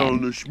over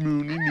again.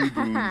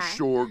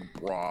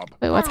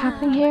 Wait, what's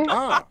happening here?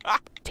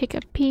 Take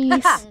a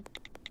piece.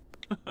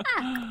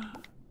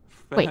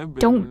 Wait,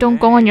 don't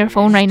go on your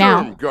phone right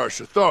now. What's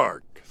she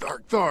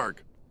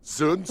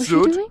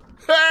doing?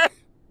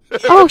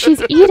 Oh,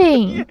 she's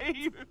eating.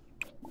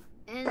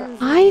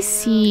 I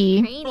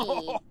see.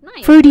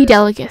 Fruity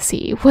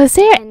delicacy. Was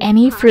there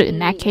any fruit in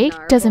that cake?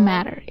 Doesn't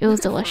matter. It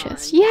was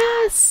delicious.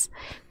 Yes!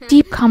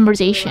 Deep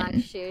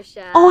conversation.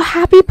 Oh,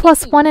 happy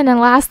 +1 in the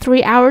last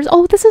 3 hours.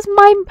 Oh, this is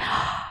my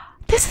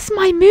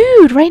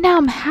mood. Right now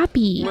I'm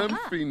happy.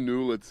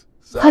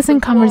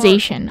 Pleasant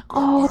conversation.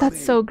 Oh,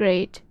 that's so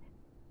great.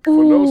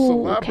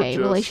 Ooh, okay,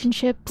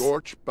 relationships.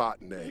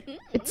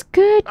 It's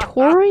good.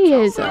 Tori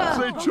is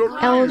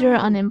elder,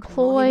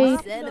 unemployed.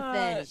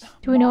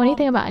 Do we know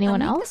anything about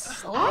anyone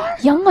else?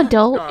 Young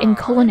adult in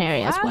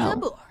culinary as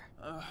well.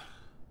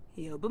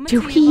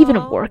 Do we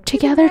even work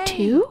together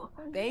too?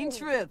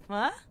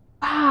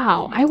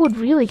 Wow, I would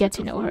really get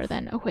to know her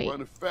then. Oh wait.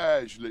 How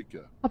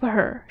about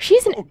her?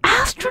 She's an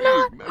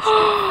astronaut?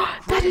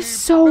 That is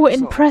so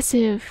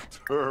impressive.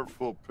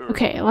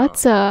 Okay,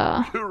 let's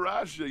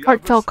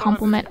heartfelt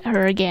compliment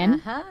her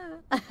again.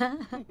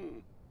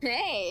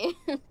 Hey,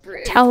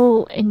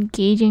 Tell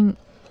engaging.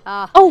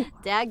 Oh!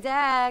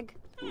 Dag.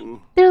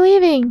 They're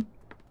leaving.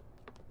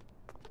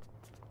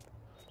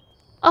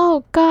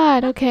 Oh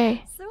god,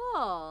 okay.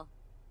 So.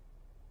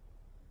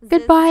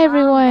 Goodbye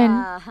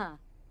everyone.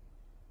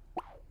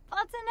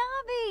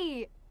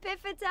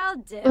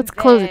 Let's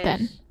close it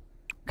then.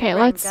 Okay,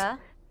 let's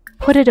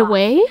put it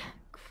away.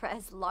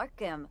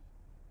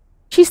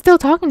 She's still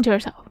talking to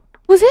herself.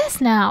 Who's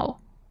this now?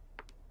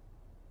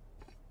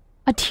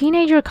 A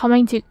teenager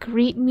coming to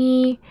greet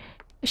me.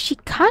 She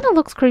kind of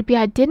looks creepy.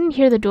 I didn't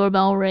hear the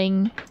doorbell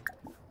ring.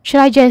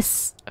 Should I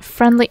just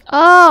friendly...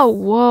 Oh,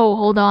 whoa,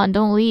 hold on.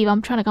 Don't leave.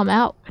 I'm trying to come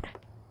out.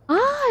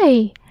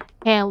 Hi.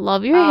 Hey, I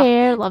love your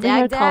hair. Love your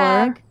hair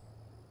color.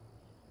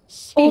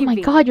 Oh my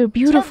god, you're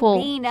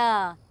beautiful.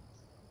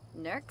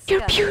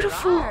 You're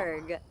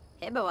beautiful.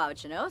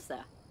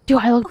 Do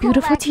I look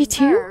beautiful to you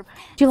too?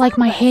 Do you like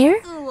my hair?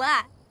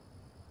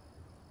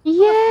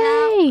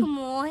 Yay!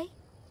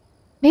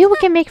 Maybe we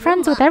can make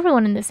friends with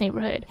everyone in this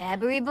neighborhood.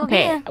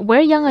 Okay,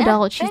 we're young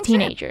adult, she's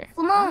teenager.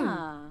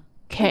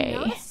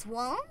 Okay.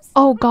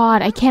 Oh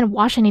god, I can't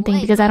wash anything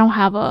because I don't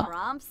have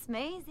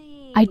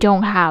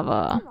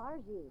a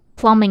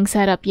plumbing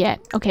set up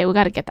yet. Okay, we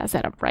gotta get that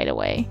set up right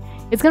away.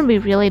 It's gonna be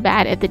really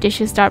bad if the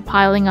dishes start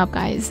piling up,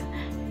 guys.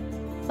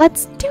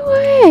 Let's do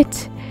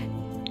it!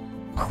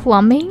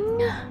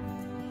 Plumbing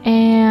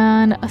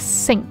and a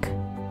sink.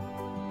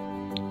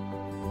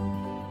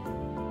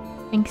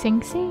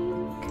 Sink.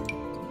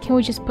 Can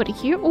we just put it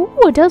here?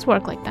 Oh, it does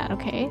work like that,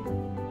 okay.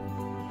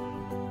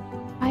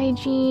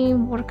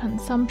 Hygiene, water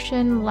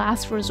consumption,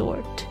 last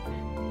resort.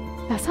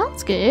 That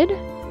sounds good.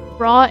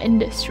 Raw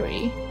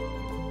industry.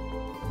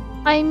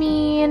 I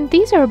mean,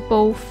 these are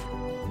both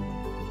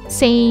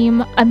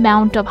same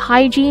amount of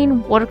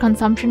hygiene, water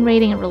consumption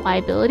rating, and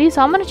reliability,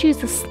 so I'm gonna choose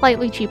the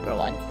slightly cheaper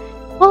one.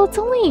 Well, it's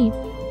only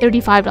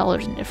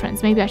 $35 in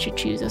difference. Maybe I should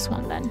choose this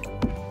one then.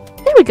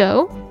 There we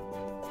go.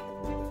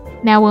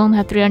 Now we only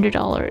have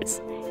 $300.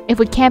 If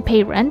we can't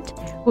pay rent,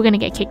 we're gonna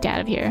get kicked out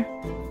of here.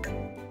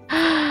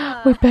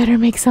 We better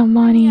make some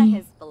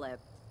money.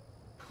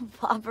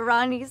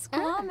 Paparani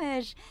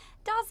Squamish.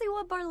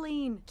 Dasiwa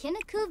Barleen.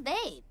 Kinaku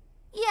babe.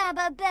 Yeah,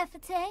 but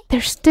Bethate.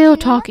 They're still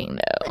talking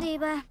though.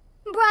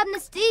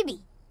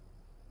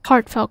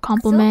 Heartfelt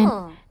compliment.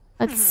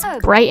 Let's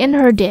brighten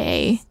her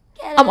day.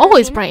 I'm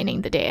always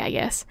brightening the day, I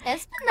guess.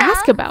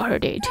 Ask about her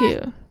day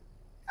too.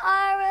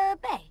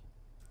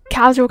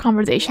 Casual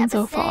conversation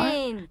so far.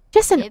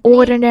 Just an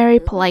ordinary,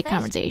 polite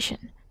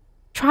conversation.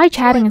 Try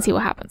chatting and see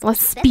what happens. Let's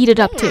speed it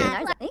up too.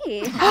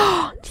 Yay!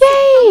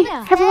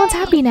 Everyone's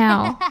happy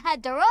now.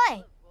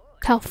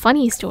 Tell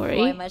funny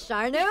story.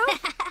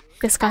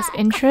 Discuss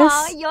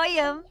interests.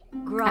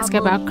 Ask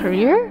about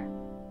career.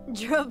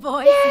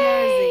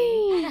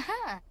 Yay!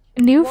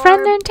 New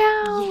friend in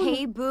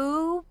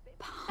town.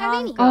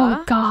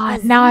 Oh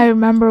god, now I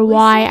remember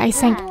why I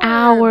sank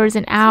hours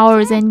and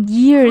hours and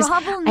years.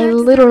 I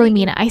literally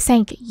mean it. I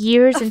sank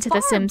years into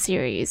the Sim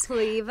series.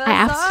 I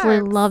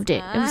absolutely loved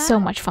it. It was so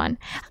much fun.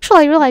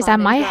 Actually, I realized that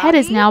my head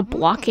is now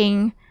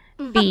blocking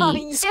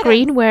the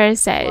screen where it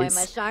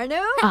says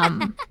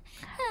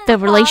the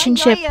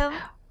relationship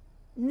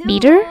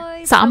meter.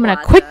 So I'm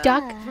gonna quick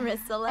duck.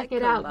 Check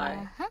it out.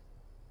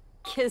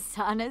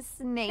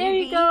 There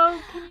you go.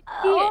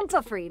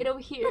 Get over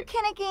here.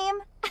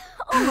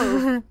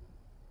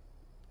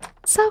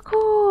 So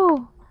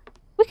cool.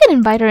 We can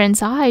invite her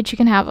inside. She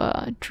can have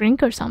a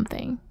drink or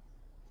something.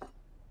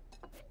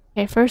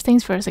 Okay, first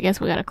things first. I guess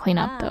we gotta clean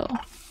up though.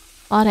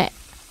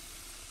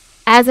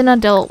 As an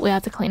adult, we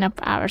have to clean up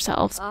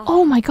ourselves.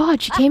 Oh my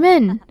god, she came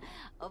in.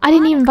 I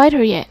didn't even invite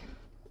her yet.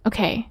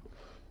 Okay.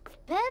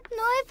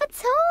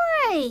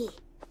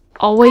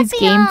 Always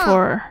game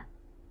for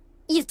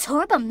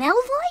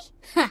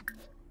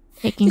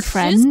making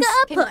friends.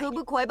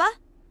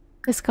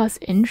 Discuss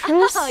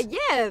interests.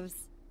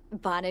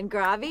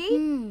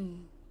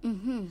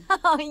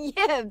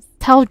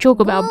 Tell a joke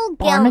about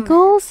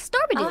barnacles.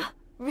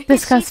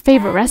 Discuss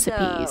favorite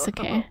recipes.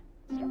 Okay.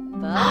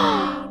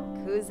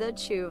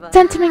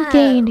 Sentiment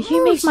gained.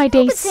 You make my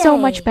day so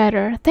much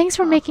better. Thanks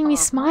for making me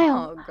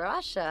smile.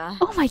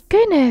 Oh my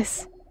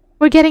goodness.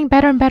 We're getting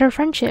better and better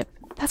friendship.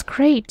 That's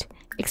great.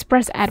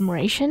 Express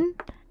admiration.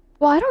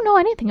 Well, I don't know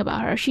anything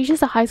about her. She's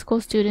just a high school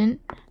student.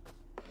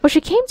 But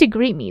she came to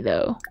greet me,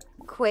 though.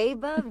 Okay.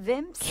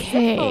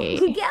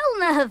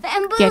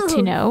 Get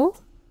to know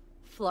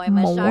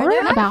more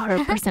about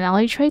her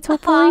personality traits,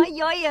 hopefully.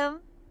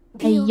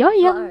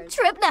 Ayoyum.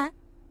 Tripna.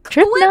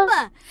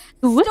 Tripna.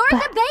 Store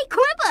the bay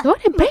quippa.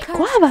 What a big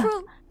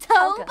guava.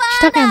 She's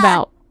talking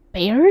about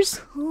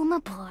bears?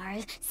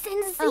 Humapars.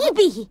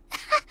 Sinzibi.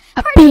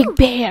 A big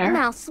bear.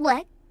 Mouse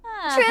sweat.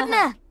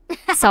 Tripna.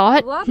 Saw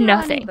it?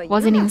 Nothing.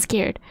 Wasn't even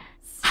scared.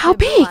 How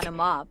big?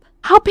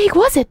 How big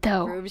was it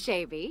though?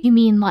 You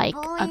mean like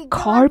a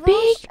car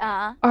big?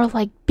 Or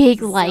like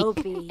big like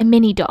a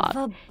mini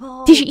dog?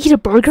 Did you eat a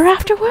burger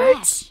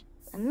afterwards?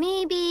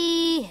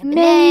 Maybe.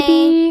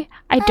 Maybe.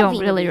 I don't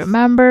really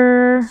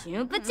remember.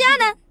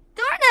 Chupatana.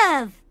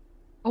 Dornav.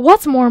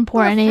 What's more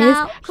important is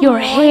your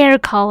hair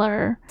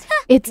color.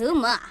 It's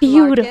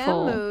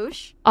beautiful.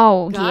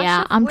 Oh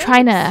yeah, I'm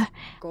trying to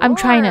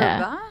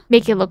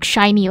make it look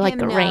shiny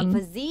like a ring.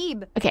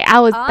 Okay, that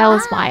was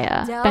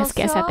my best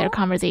guess at their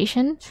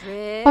conversation.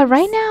 But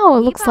right now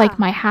it looks like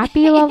my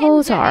happy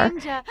levels are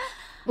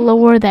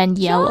lower than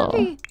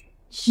yellow.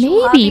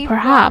 Maybe,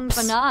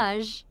 perhaps.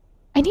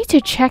 I need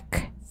to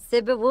check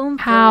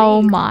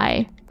how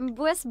my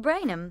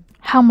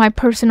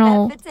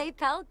personal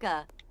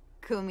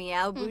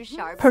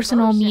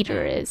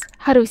meter is.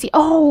 How do we see?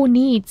 Oh,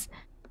 needs.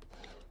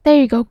 There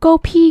you go. Go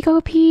pee, go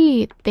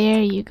pee.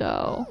 There you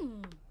go.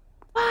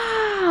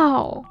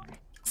 Wow.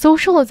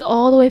 Social is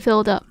all the way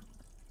filled up.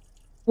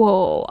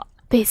 Whoa.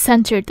 They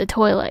censored the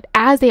toilet,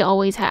 as they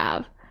always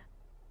have.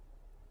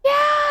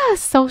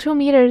 Yes! Social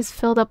meter is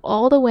filled up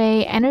all the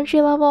way. Energy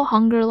level,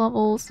 hunger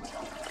levels.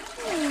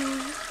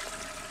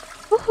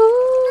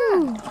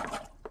 Woohoo!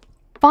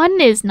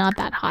 Fun is not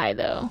that high,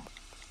 though.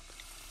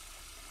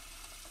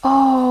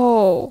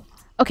 Oh.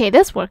 Okay,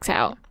 this works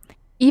out.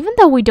 Even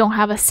though we don't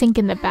have a sink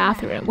in the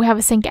bathroom, we have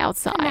a sink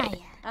outside.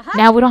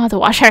 Now we don't have to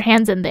wash our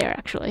hands in there,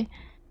 actually.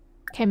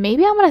 Okay,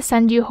 maybe I'm gonna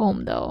send you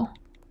home, though.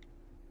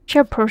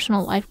 Share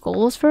personal life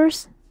goals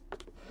first,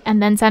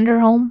 and then send her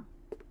home.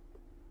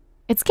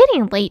 It's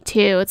getting late,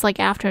 too. It's like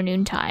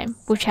afternoon time.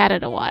 We've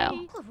chatted a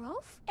while.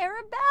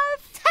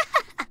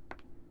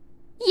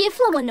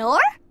 Yiflawanor?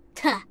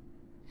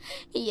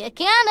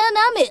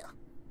 Yakana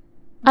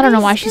I don't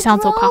know why she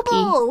sounds so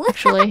cocky,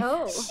 actually.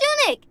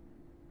 Shunik.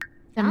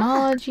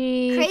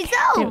 Etymology.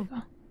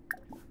 Krezo.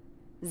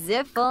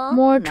 Ziffle.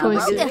 More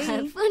choices.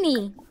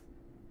 Funi.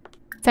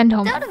 Send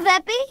home.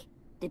 Dodavepi.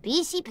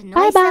 Debishi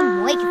Bye Panoisa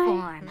bye.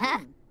 Moikiform, huh?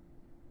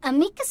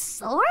 Amika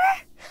Sor?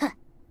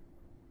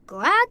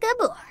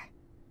 Gragabor.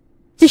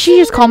 Did she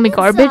just call me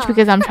garbage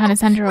because I'm trying to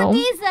send her home?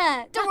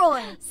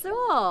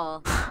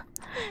 So.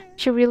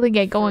 Should really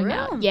get going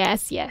now.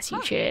 Yes, yes,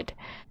 you should.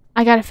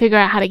 I gotta figure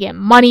out how to get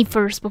money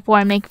first before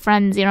I make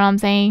friends, you know what I'm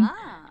saying?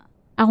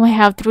 I only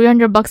have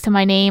 300 bucks to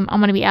my name. I'm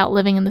gonna be out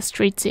living in the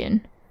street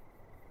soon.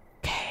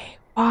 Okay.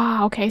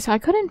 Wow, okay, so I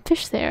couldn't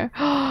fish there.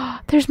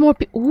 There's more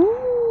people.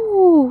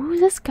 Ooh, who's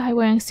this guy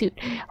wearing a suit?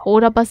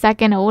 Hold up a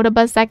second, hold up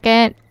a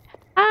second.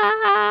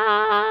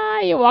 Ah,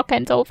 you're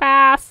walking so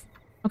fast.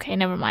 Okay,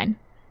 never mind.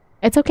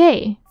 It's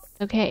okay.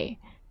 It's okay.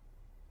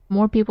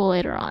 More people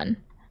later on.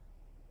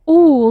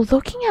 Ooh,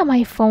 looking at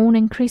my phone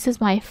increases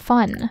my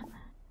fun.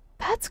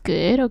 That's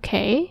good,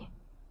 okay.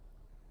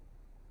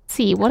 Let's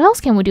see, what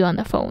else can we do on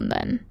the phone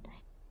then?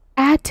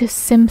 Add to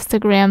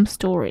Simstagram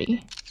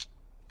story.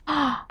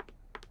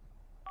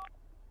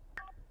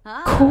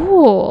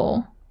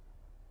 Cool.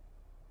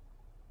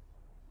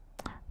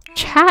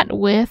 Chat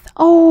with...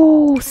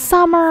 Oh,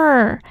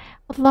 Summer!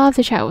 I'd love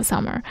to chat with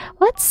Summer.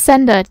 Let's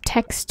send a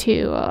text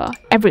to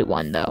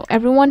everyone, though.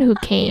 Everyone who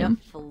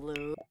came.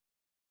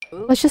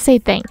 Let's just say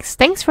thanks.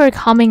 Thanks for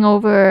coming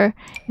over,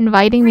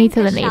 inviting me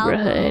to the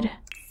neighborhood.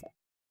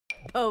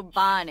 Oh,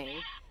 Bonnie.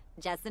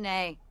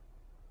 Jessene.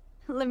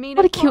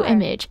 What a cute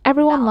image.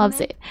 Everyone loves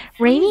it.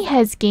 Rainy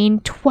has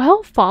gained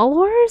 12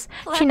 followers?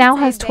 She now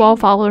has 12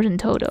 followers in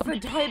total.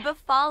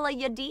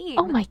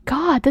 Oh my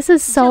god, this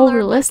is so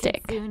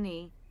realistic.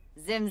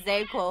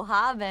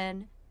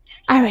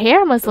 Our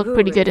hair must look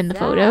pretty good in the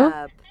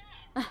photo.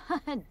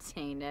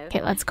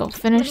 Okay, let's go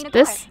finish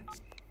this.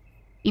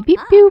 Beep beep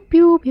pew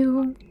pew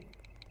pew.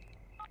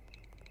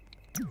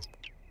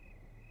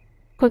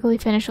 Quickly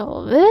finish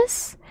all of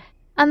this.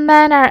 And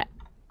then our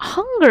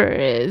hunger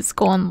is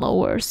going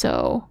lower,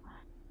 so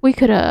we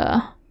could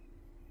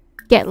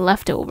get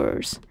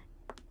leftovers.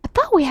 I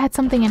thought we had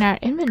something in our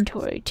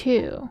inventory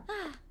too.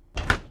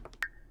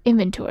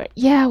 Inventory.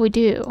 Yeah, we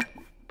do.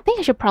 I think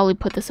I should probably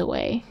put this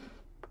away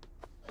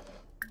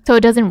so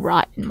it doesn't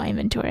rot in my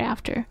inventory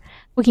after.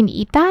 We can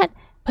eat that,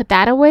 put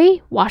that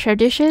away, wash our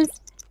dishes,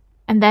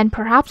 and then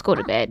perhaps go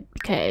to bed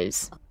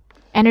because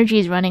energy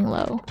is running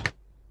low.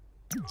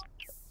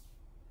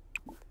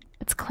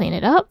 Let's clean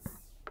it up.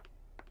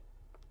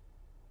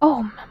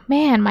 Oh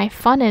man, my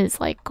fun is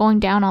like going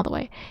down all the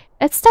way.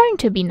 It's starting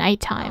to be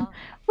nighttime.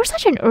 We're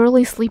such an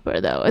early sleeper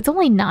though. It's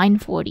only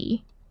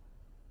 9:40.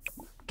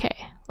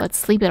 Okay, let's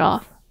sleep it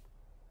off.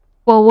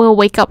 Well, we'll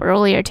wake up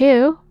earlier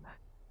too.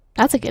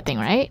 That's a good thing,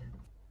 right?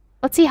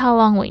 Let's see how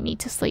long we need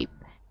to sleep.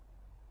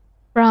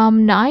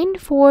 From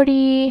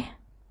 9:40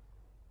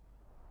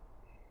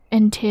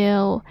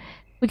 until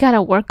we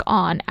gotta work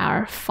on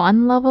our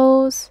fun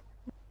levels.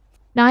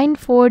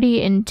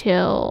 9:40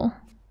 until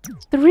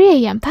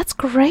 3 a.m. That's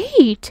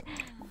great.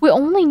 We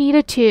only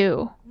needed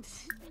to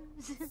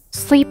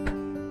sleep.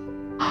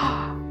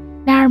 Now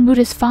our mood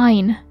is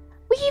fine.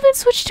 We even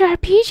switched to our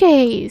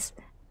PJs.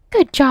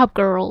 Good job,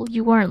 girl.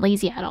 You weren't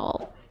lazy at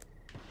all.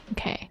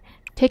 Okay.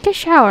 Take a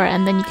shower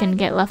and then you can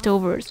get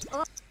leftovers.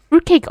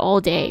 Fruitcake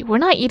all day. We're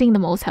not eating the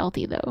most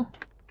healthy though.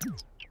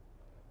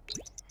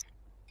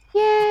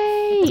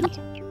 Yay!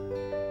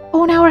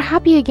 Oh, now we're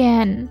happy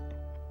again.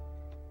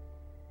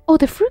 Oh,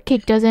 the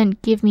fruitcake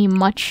doesn't give me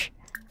much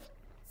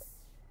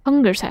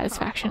hunger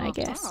satisfaction, I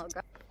guess.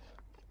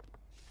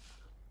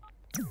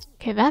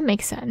 Okay, that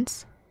makes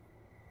sense.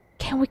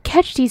 Can we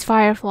catch these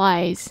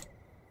fireflies?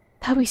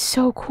 That'd be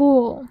so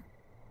cool.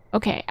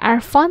 Okay, our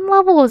fun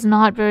level is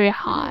not very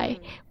high.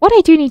 What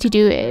I do need to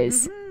do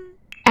is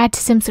add to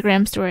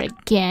Simstagram store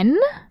again.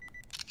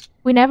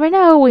 We never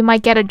know, we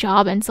might get a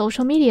job in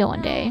social media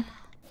one day.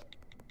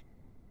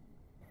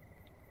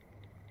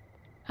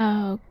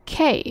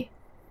 Okay.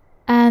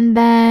 And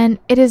then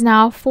it is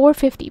now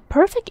 4:50.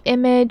 Perfect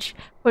image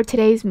for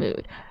today's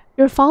mood.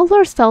 Your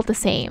followers felt the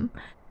same.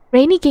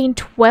 Rainy gained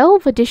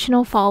 12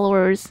 additional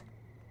followers.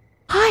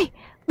 Hi,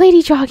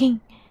 lady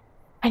jogging.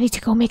 I need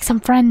to go make some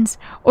friends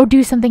or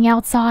do something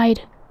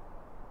outside.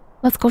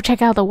 Let's go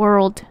check out the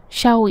world,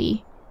 shall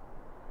we?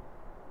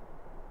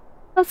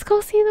 Let's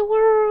go see the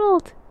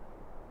world.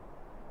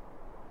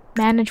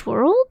 Manage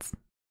worlds?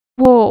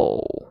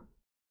 Whoa.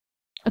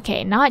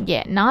 Okay, not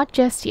yet. Not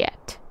just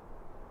yet.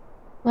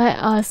 Let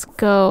us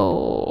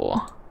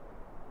go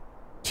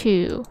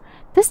to...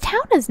 This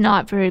town is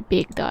not very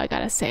big though, I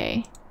gotta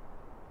say.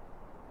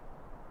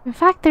 In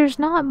fact, there's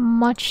not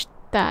much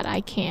that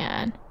I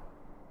can...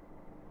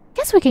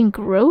 Guess we can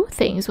grow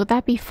things. Would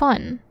that be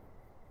fun?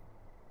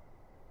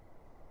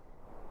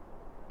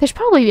 There's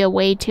probably a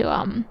way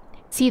to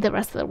see the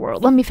rest of the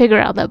world. Let me figure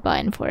out the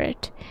button for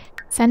it.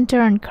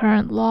 Center and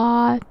current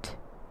lot.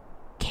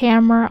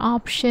 Camera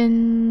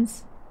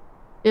options.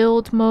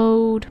 Build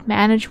mode.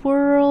 Manage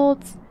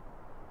worlds.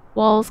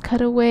 Walls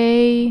cut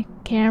away.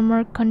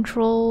 Camera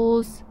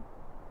controls.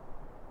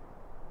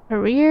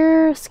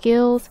 Career.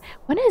 Skills.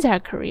 When is our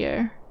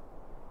career?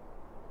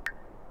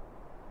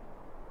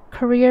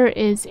 Career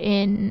is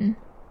in...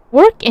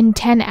 Work in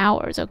 10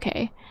 hours.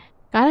 Okay.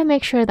 Gotta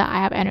make sure that I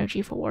have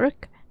energy for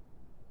work.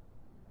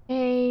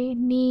 Okay.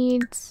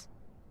 Needs.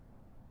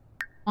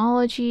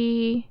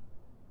 Technology.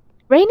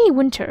 Rainy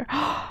winter.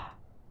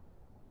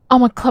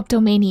 I'm a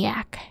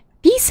kleptomaniac.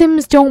 These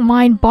Sims don't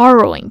mind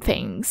borrowing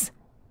things.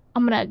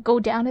 I'm gonna go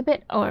down a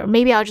bit, or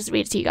maybe I'll just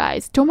read it to you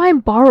guys. Don't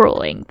mind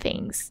borrowing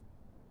things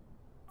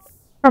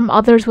from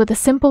others with a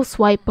simple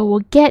swipe, but will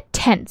get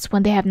tense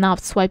when they have not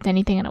swiped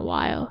anything in a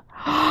while.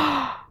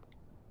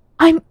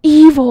 I'm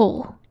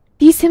evil!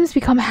 These Sims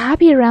become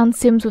happy around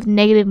Sims with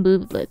negative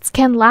moodlets,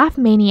 can laugh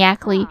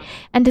maniacally,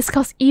 and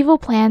discuss evil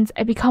plans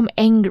and become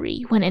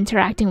angry when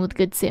interacting with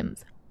good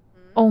Sims.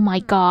 Oh my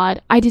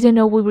god, I didn't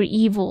know we were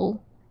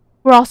evil.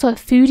 We're also a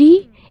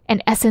foodie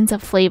and essence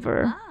of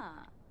flavor.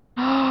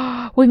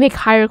 We make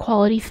higher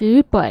quality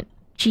food, but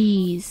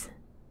geez.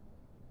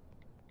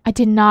 I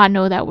did not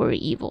know that we're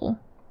evil.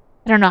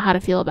 I don't know how to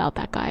feel about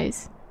that,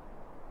 guys.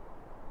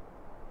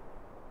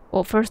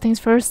 Well, first things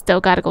first, still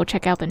gotta go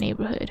check out the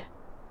neighborhood.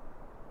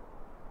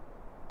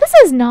 This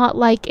is not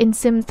like in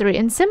Sims 3.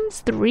 In Sims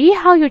 3,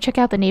 how you check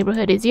out the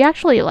neighborhood is you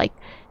actually, like,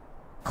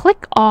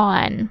 click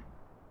on...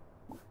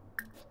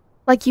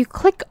 Like, you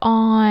click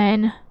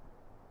on...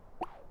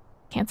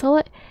 Cancel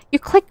it? You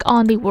click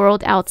on the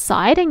world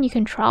outside and you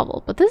can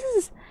travel. But this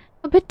is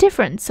a bit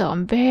different, so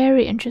I'm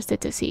very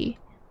interested to see.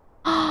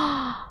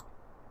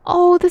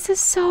 Oh, this is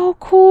so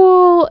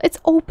cool! It's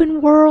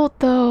open world,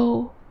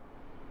 though.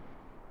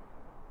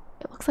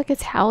 It looks like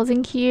it's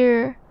housing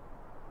here.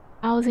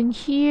 Housing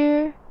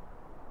here.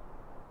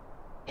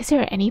 Is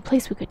there any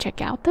place we could check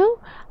out, though?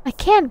 I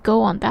can't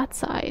go on that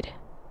side.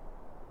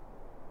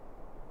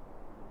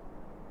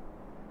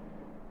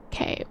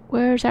 Okay,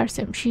 where's our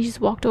Sim? She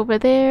just walked over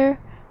there.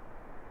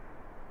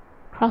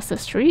 Across the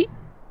street.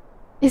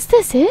 Is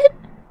this it?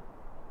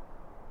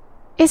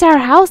 Is our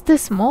house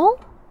this small?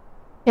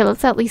 Okay,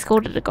 let's at least go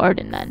to the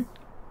garden then.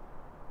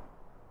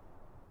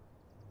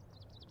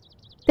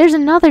 There's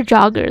another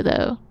jogger,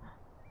 though.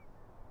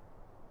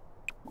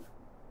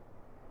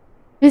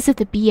 Visit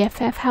the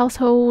BFF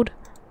household.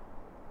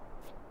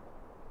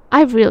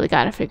 I've really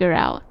got to figure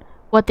out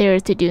what there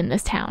is to do in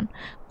this town.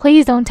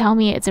 Please don't tell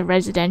me it's a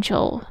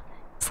residential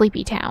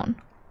sleepy town.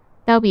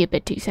 That would be a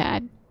bit too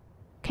sad.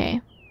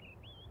 Okay.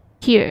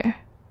 Here.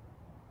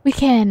 We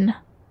can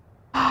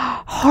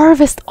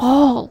harvest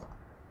all.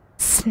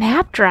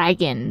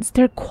 Snapdragons.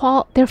 They're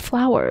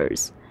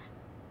flowers.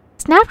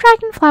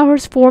 Snapdragon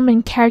flowers form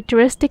in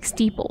characteristic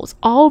steeples,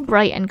 all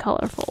bright and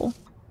colorful.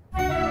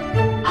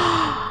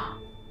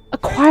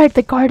 Acquired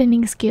the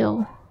gardening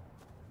skill.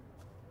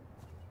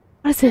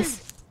 What is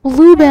this?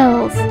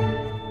 Bluebells.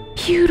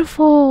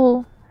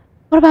 Beautiful.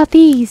 What about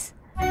these?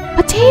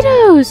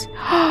 Potatoes.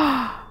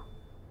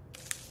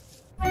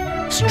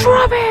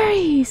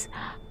 Strawberries.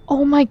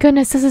 Oh my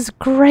goodness, this is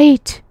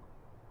great.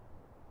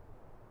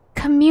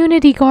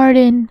 Community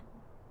garden.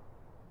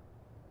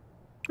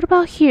 What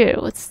about here?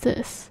 What's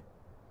this?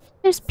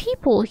 There's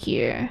people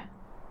here.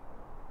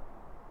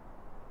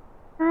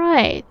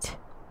 Right.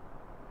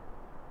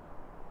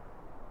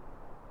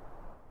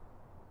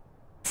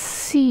 Let's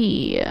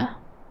see.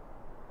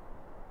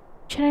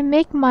 Should I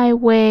make my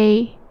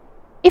way?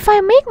 If I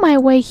make my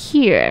way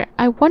here,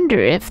 I wonder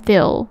if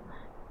they'll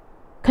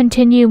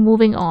continue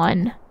moving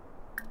on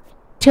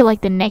to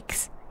like the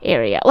next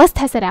area. Let's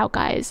test it out,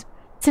 guys.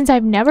 Since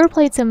I've never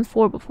played Sims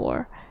 4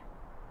 before,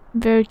 I'm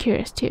very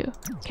curious too.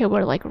 Okay,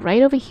 we're like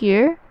right over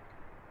here.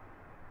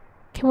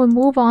 Can we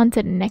move on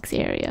to the next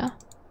area?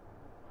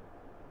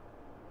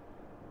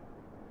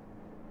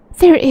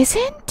 There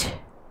isn't?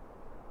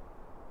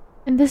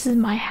 And this is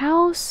my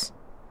house?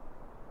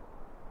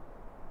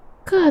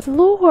 Good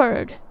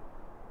lord.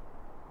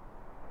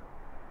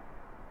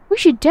 We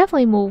should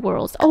definitely move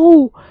worlds.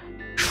 Oh,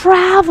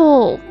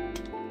 travel!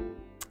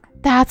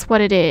 That's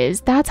what it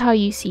is. That's how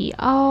you see.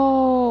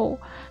 Oh,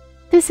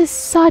 this is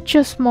such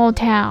a small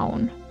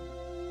town.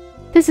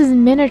 This is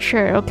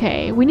miniature.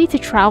 Okay, we need to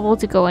travel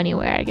to go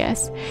anywhere, I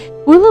guess.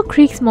 Willow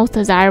Creek's most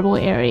desirable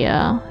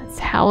area. It's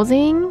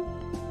housing.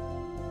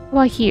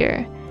 What about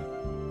here?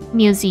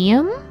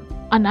 Museum?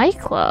 A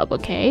nightclub,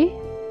 okay.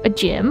 A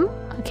gym,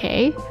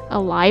 okay. A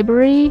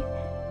library.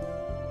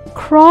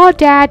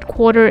 Crawdad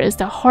Quarter is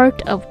the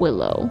heart of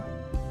Willow.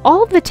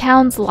 All of the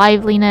town's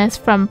liveliness,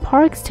 from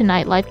parks to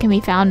nightlife, can be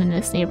found in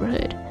this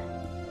neighborhood.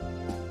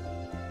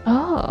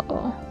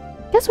 Oh,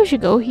 guess we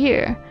should go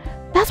here.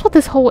 That's what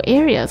this whole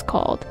area is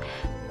called.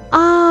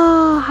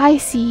 Ah, I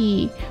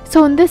see.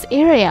 So in this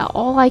area,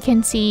 all I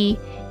can see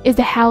is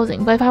the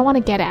housing. But if I want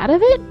to get out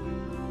of it,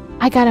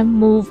 I gotta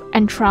move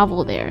and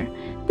travel there.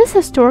 This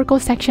historical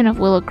section of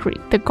Willow Creek,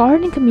 the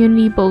garden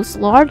community boasts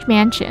large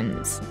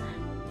mansions.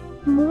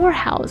 More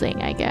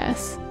housing, I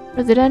guess.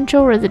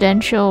 Residential,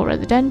 residential,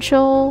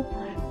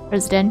 residential,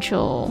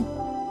 residential.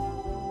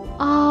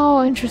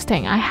 Oh,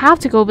 interesting. I have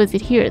to go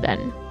visit here then.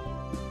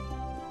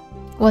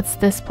 What's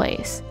this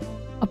place?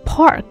 A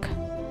park.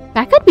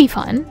 That could be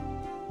fun.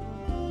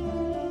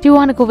 Do you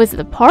want to go visit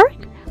the park?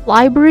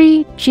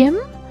 Library? Gym?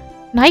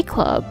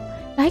 Nightclub?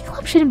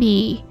 Nightclub shouldn't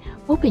be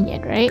open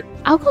yet, right?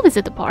 I'll go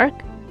visit the park.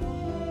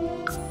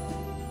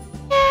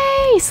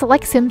 Yay!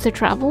 Select Sims to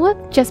travel with?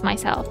 Just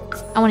myself.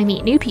 I want to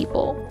meet new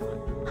people.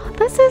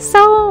 This is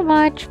so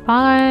much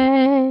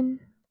fun.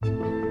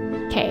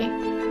 Okay.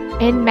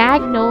 In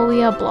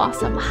Magnolia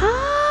Blossom.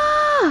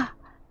 Ha!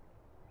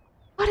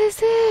 What is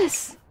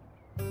this?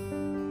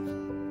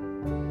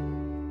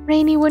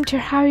 Rainy winter,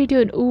 how are you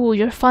doing? Ooh,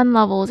 your fun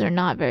levels are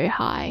not very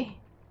high.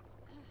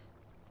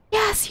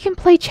 Yes, you can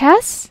play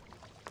chess?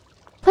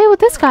 Play with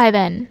this guy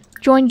then.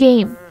 Join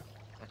game.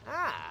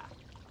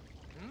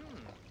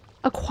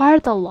 Acquire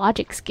the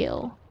logic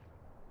skill.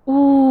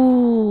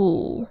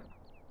 Ooh.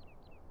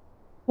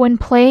 When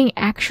playing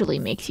actually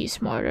makes you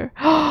smarter.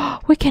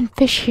 We can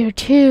fish here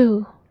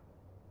too.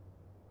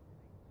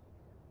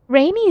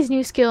 Rainy's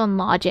new skill in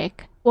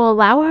logic will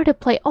allow her to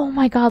play. Oh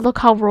my god, look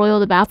how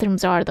royal the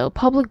bathrooms are though.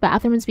 Public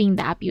bathrooms being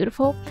that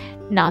beautiful.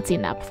 Not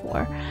seen that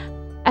before.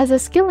 As the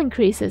skill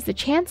increases, the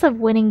chance of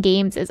winning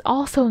games is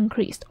also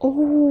increased.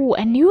 Oh,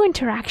 and new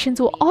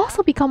interactions will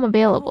also become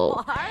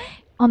available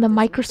on the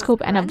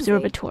microscope and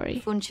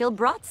observatory. Ooh,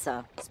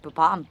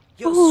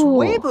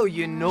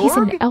 he's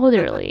an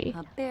elderly.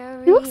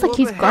 He looks like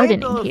he's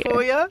gardening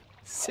here.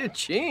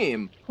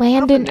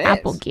 Landon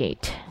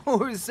Applegate.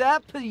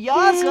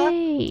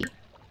 Yay!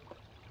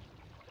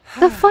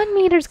 The fun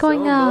meter's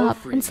going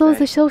up, and so is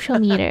the social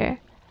meter.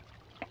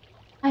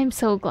 I'm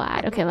so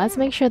glad. Okay, let's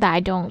make sure that I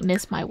don't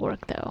miss my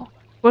work though.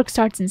 Work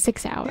starts in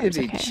 6 hours.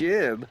 Okay.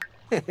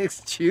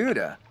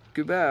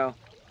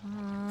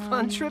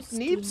 Fun trip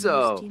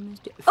Nipso.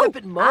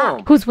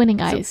 Who's winning,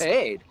 guys?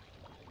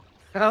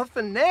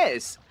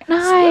 Finesse.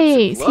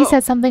 Nice! He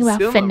said something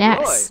about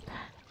finesse.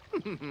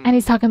 And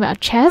he's talking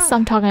about chess.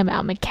 I'm talking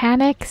about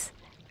mechanics.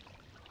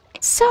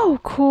 So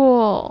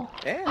cool.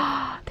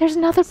 There's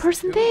another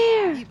person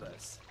there.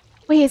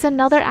 Wait, is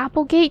another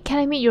Applegate? Can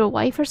I meet your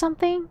wife or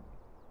something?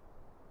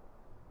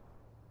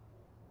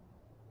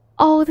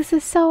 Oh, this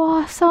is so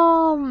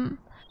awesome.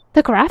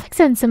 The graphics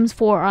in Sims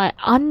 4 are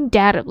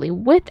undoubtedly,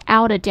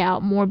 without a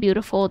doubt, more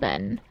beautiful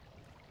than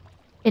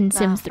in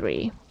Sims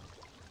 3.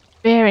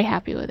 Very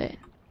happy with it.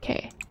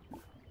 Okay.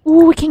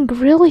 Ooh, we can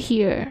grill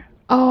here.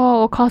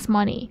 Oh, it costs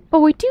money.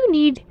 But we do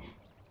need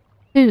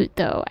food,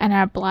 though, and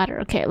our bladder.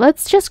 Okay,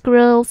 let's just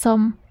grill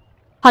some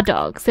hot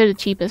dogs. They're the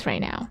cheapest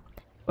right now.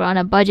 We're on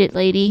a budget,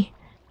 lady.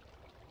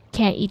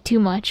 Can't eat too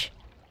much.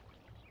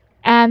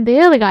 And the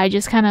other guy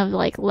just kind of,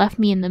 like, left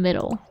me in the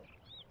middle.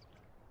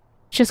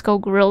 Just go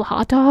grill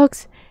hot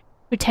dogs?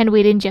 Pretend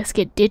we didn't just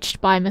get ditched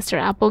by Mr.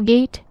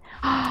 Applegate?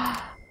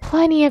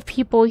 Plenty of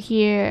people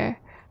here.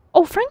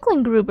 Oh,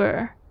 Franklin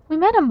Gruber. We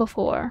met him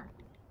before.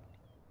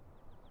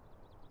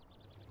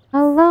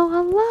 Hello,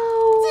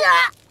 hello.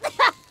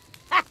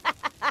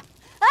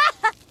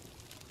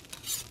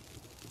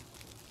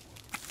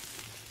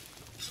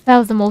 That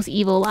was the most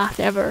evil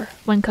laugh ever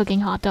when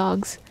cooking hot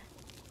dogs.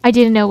 I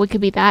didn't know it could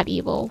be that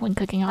evil when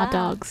cooking hot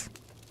dogs.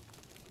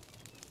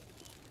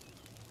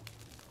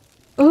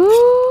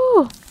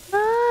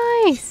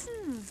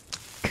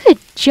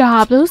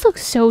 job. Those look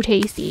so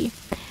tasty.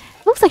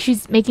 Looks like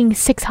she's making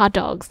 6 hot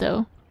dogs,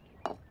 though.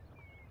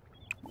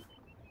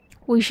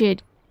 We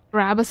should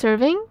grab a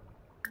serving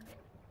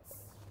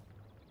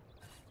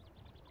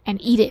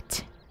and eat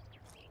it.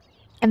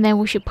 And then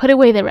we should put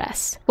away the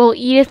rest. We'll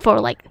eat it for,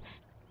 like,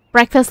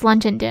 breakfast,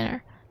 lunch, and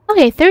dinner.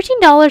 Okay,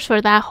 $13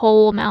 for that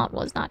whole amount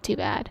was not too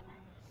bad.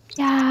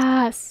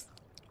 Yes!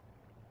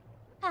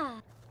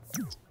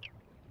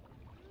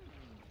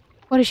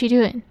 What is she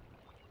doing?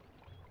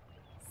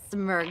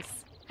 Smurgs.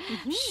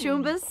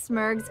 Shumba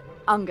Smurgs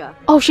Unga.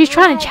 Oh, she's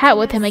trying to chat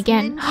with him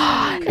again.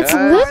 It's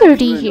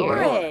Liberty here.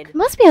 It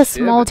must be a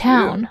small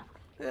town.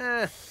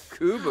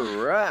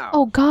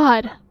 Oh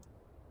god.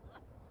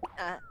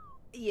 I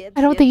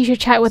don't think you should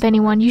chat with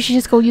anyone. You should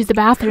just go use the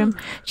bathroom.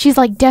 She's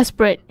like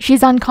desperate.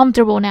 She's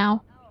uncomfortable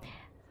now.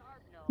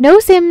 No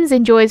Sims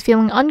enjoys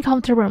feeling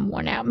uncomfortable and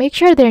worn out. Make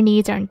sure their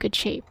needs are in good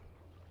shape.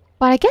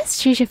 But I guess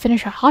she should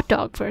finish her hot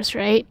dog first,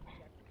 right?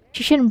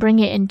 She shouldn't bring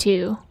it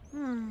into...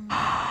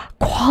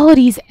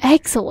 Quality's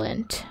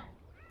excellent.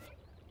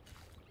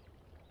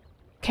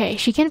 Okay,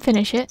 she can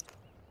finish it.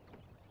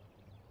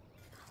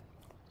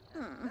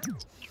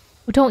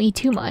 Well, don't eat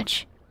too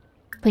much.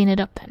 Clean it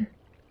up then.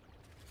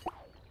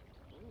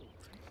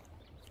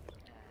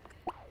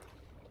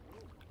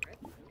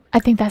 I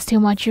think that's too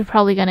much. You're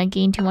probably gonna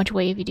gain too much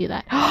weight if you do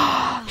that.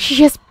 She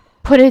just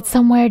put it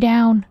somewhere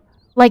down.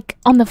 Like,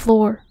 on the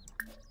floor.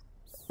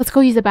 Let's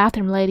go use the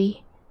bathroom,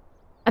 lady.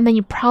 And then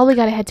you probably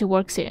gotta head to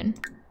work soon.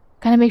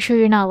 Gotta make sure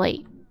you're not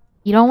late.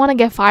 You don't want to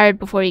get fired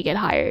before you get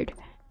hired.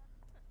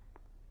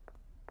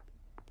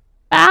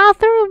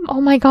 Bathroom!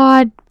 Oh my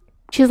god.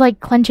 She's like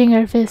clenching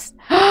her fist.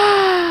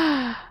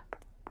 Oh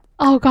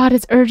god,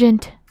 it's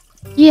urgent.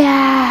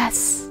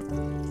 Yes!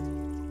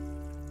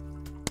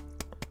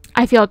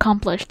 I feel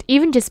accomplished.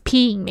 Even just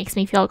peeing makes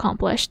me feel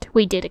accomplished.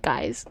 We did it,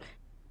 guys.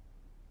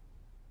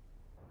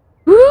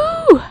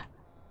 Woo!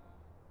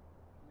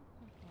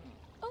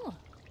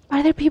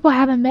 Are there people I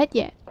haven't met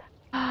yet?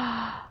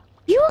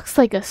 He looks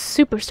like a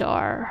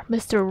superstar,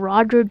 Mr.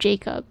 Roger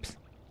Jacobs.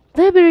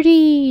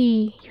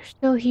 Liberty! You're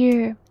still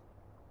here.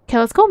 Okay,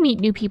 let's go meet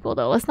new people,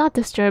 though. Let's not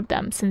disturb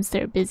them since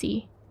they're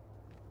busy.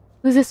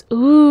 Who's this?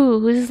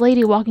 Ooh, who's this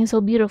lady walking so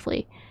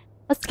beautifully?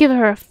 Let's give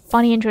her a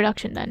funny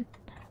introduction, then.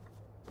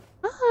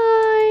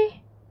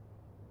 Hi!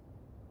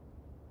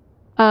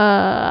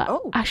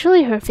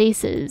 Actually, her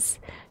face is...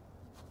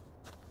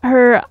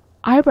 Her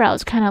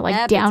eyebrows kind of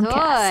like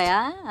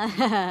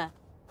downcast.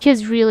 She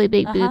has really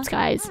big boobs,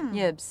 guys.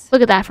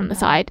 Look at that from the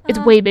side. It's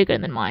way bigger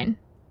than mine.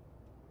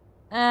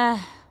 Oh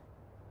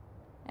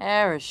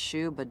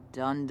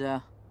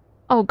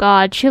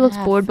god, she looks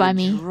bored by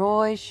me.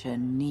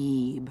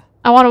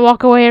 I want to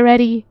walk away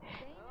already.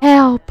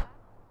 Help!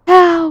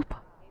 Help!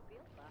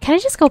 Can I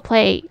just go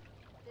play?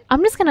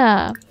 I'm just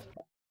gonna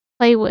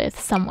play with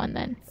someone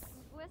then.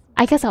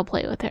 I guess I'll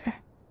play with her.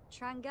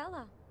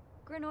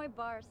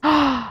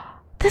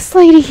 This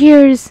lady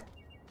here is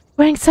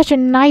wearing such a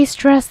nice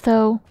dress,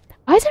 though.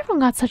 Why has everyone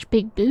got such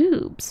big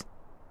boobs?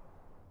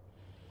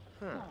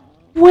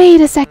 Wait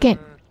a second.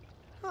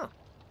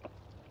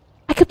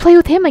 I could play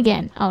with him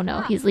again. Oh no,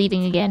 he's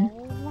leaving again.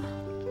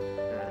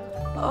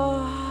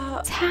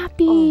 It's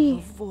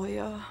happy.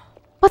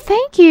 But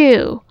thank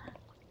you.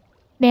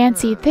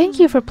 Nancy, thank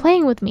you for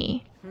playing with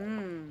me.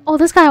 Oh,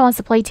 this guy wants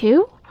to play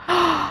too?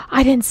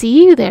 I didn't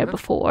see you there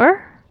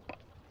before.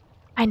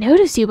 I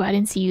noticed you, but I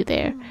didn't see you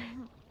there.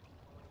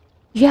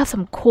 You have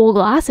some cool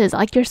glasses. I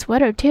like your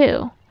sweater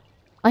too.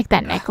 Like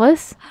that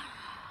necklace.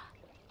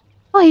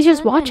 Oh, he's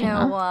just watching,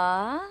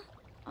 huh?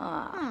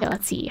 Okay,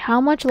 let's see. How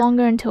much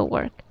longer until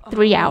work?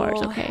 3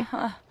 hours, okay.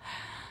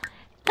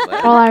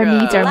 All our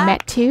needs are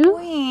met too.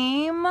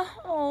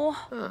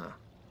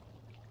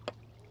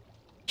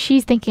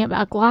 She's thinking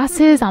about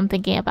glasses. I'm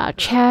thinking about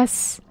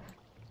chess.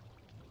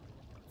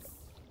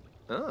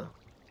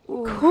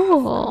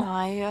 Cool.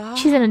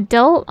 She's an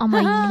adult. I'm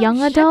a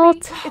young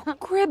adult. What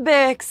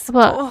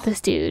about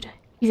this dude?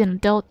 He's an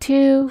adult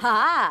too.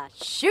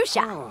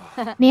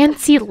 Shusha.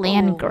 Nancy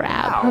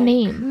Landgrab. Her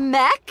name.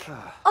 Mech.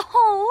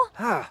 Oh.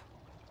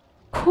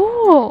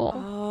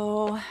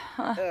 Cool.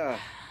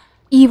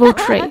 Evil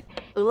trait.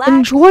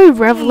 Enjoy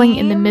reveling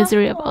in the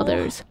misery of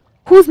others.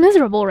 Who's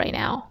miserable right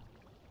now?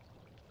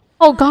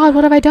 Oh god,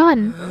 what have I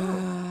done?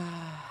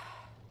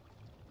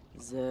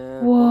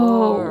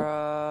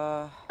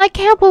 Whoa. I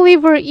can't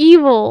believe we're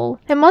evil.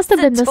 It must have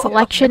been the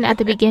selection at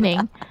the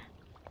beginning.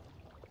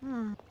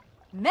 Oh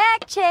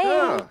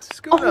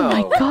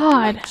my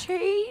god.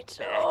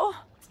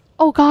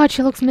 Oh god,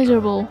 she looks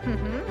miserable.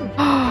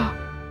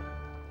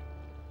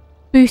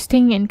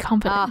 Boosting in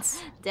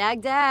confidence.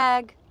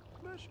 Dag.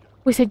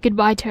 We said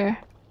goodbye to her.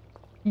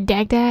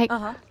 Dag.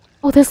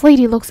 Oh, this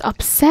lady looks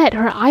upset.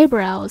 Her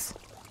eyebrows.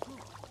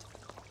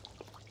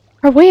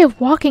 Her way of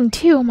walking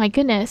too. Oh my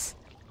goodness.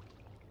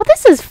 Well,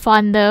 this is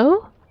fun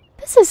though.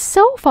 This is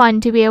so fun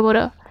to be able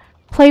to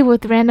play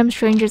with random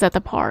strangers at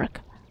the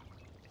park.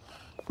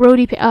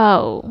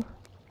 Oh.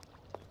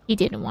 He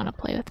didn't want to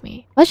play with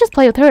me. Let's just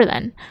play with her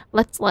then.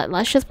 Let's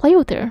just play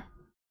with her.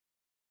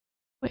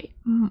 Wait,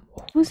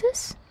 who's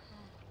this?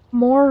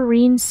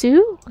 Maureen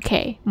Sue?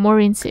 Okay,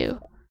 Maureen Sue.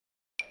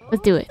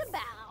 Let's do it.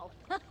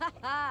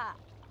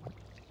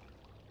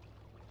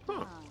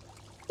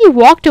 He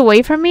walked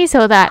away from me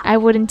so that I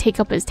wouldn't take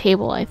up his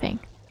table, I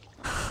think.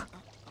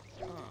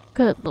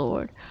 Good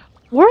lord.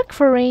 Work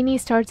for Rainy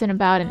starts in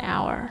about an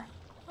hour.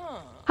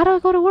 How do I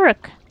go to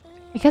work?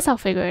 I guess I'll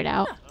figure it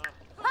out.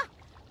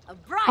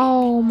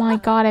 Oh my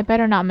god, I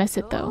better not miss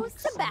it though.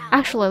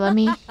 Actually, let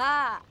me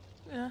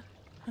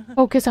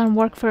focus on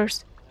work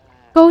first.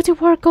 Go to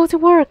work, go to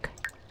work!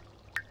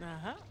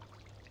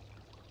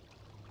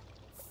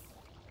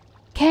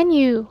 Can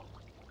you?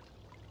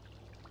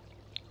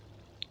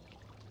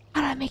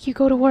 How do I make you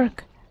go to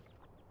work?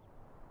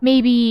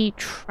 Maybe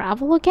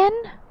travel again?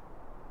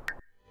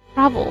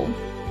 Travel.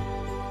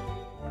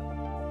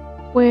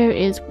 Where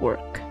is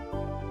work?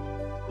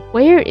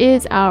 Where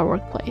is our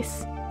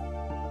workplace?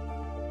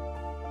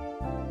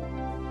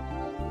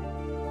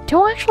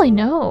 Don't actually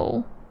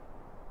know.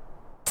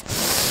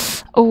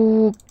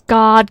 Oh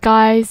god,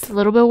 guys, a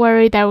little bit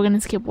worried that we're gonna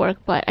skip work,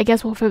 but I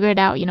guess we'll figure it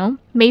out, you know?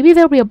 Maybe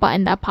there'll be a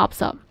button that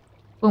pops up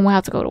when we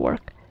have to go to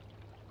work.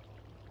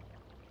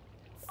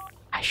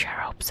 I sure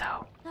hope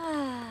so.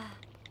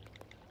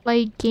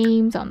 Play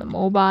games on the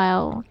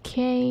mobile.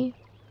 Okay.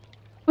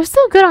 We're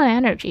still good on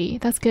energy.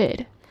 That's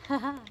good.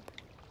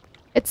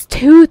 It's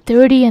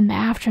 2:30 in the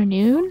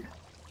afternoon?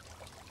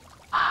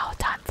 Wow,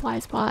 time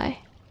flies by.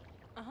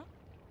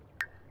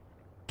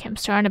 Okay, I'm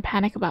starting to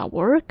panic about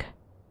work.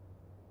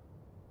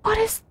 What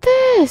is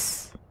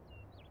this?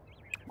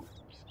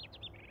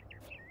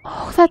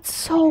 Oh, that's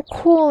so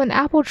cool. An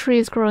apple tree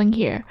is growing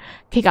here.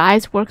 Okay,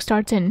 guys, work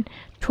starts in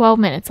 12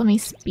 minutes. Let me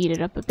speed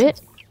it up a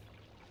bit.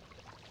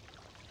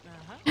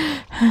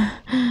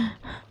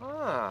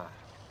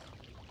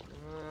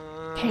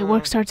 Okay,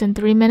 work starts in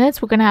 3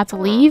 minutes. We're gonna have to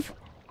leave.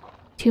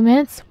 2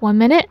 minutes. 1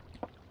 minute.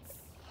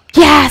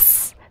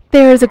 Yes!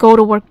 There is a go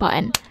to work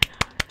button.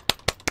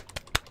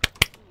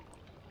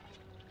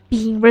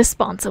 Being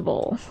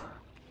responsible.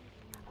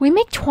 We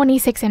make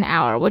 26 an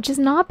hour, which is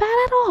not bad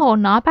at all.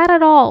 Not bad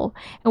at all.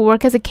 And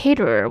work as a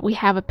caterer. We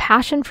have a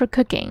passion for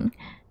cooking.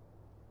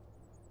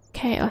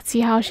 Okay, let's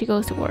see how she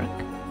goes to work.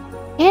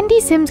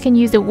 Andy Sims can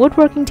use the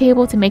woodworking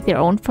table to make their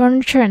own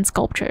furniture and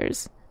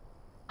sculptures.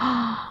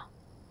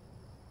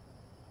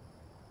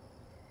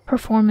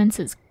 Performance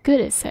is good,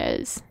 it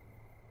says.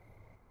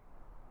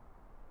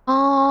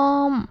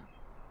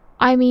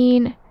 I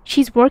mean,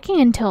 she's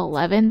working until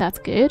 11, that's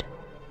good.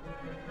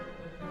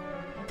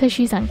 Says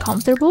she's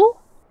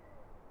uncomfortable.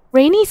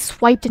 Rainy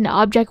swiped an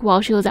object while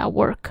she was at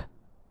work.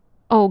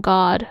 Oh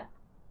god.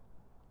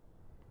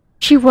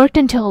 She worked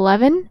until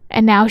 11,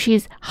 and now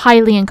she's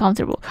highly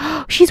uncomfortable.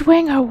 She's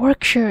wearing her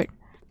work shirt.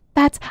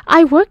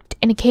 I worked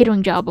in a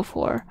catering job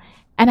before,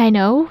 and I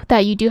know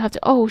that you do have to.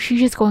 Oh, she's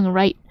just going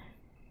right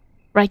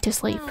to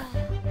sleep.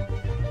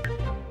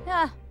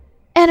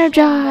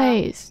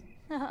 Energize.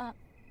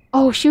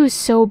 Oh, she was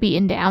so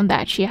beaten down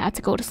that she had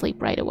to go to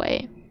sleep right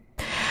away.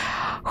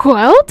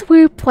 Well,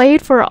 we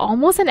played for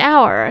almost an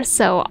hour,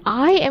 so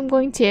I am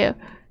going to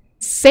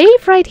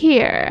save right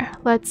here.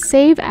 Let's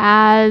save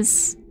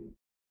as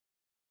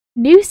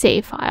new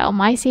save file.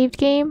 My saved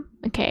game.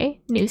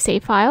 Okay, new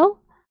save file.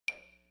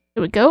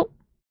 Here we go.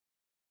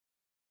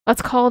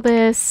 Let's call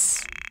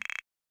this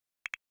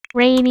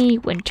Rainy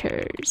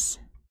Winters.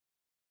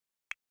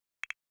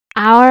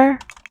 Our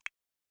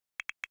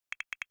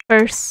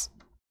first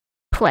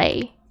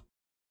play.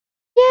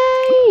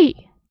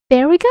 Yay!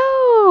 There we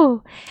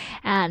go!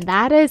 And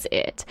that is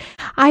it.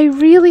 I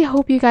really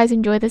hope you guys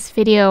enjoyed this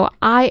video.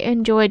 I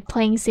enjoyed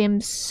playing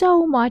Sims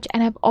so much,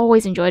 and I've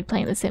always enjoyed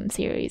playing the Sims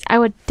series. I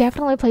would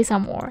definitely play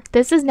some more.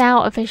 This is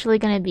now officially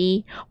going to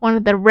be one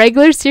of the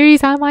regular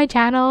series on my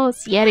channel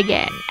yet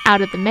again.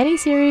 Out of the many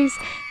series,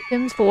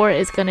 Sims 4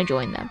 is going to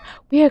join them.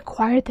 We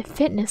acquired the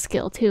fitness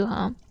skill too,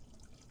 huh?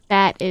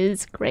 That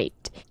is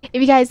great.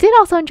 If you guys did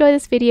also enjoy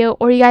this video,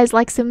 or you guys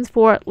like Sims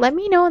 4, let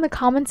me know in the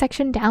comment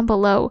section down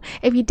below.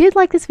 If you did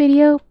like this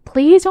video,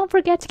 please don't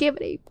forget to give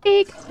it a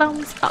big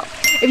thumbs up.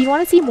 If you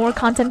want to see more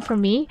content from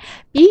me,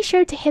 be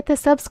sure to hit the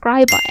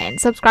subscribe button.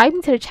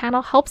 Subscribing to the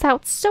channel helps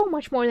out so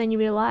much more than you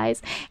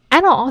realize,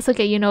 and I'll also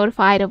get you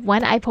notified of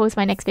when I post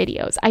my next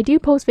videos. I do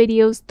post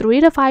videos 3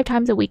 to 5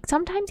 times a week,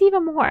 sometimes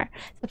even more.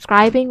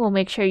 Subscribing will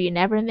make sure you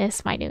never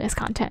miss my newest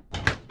content.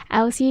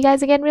 I will see you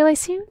guys again really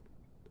soon.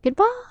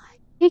 Goodbye.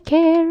 Take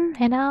care,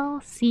 and I'll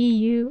see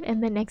you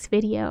in the next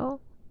video.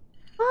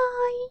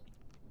 Bye!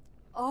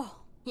 Oh,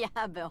 yeah,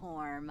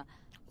 Behorm.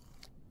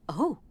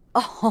 Oh.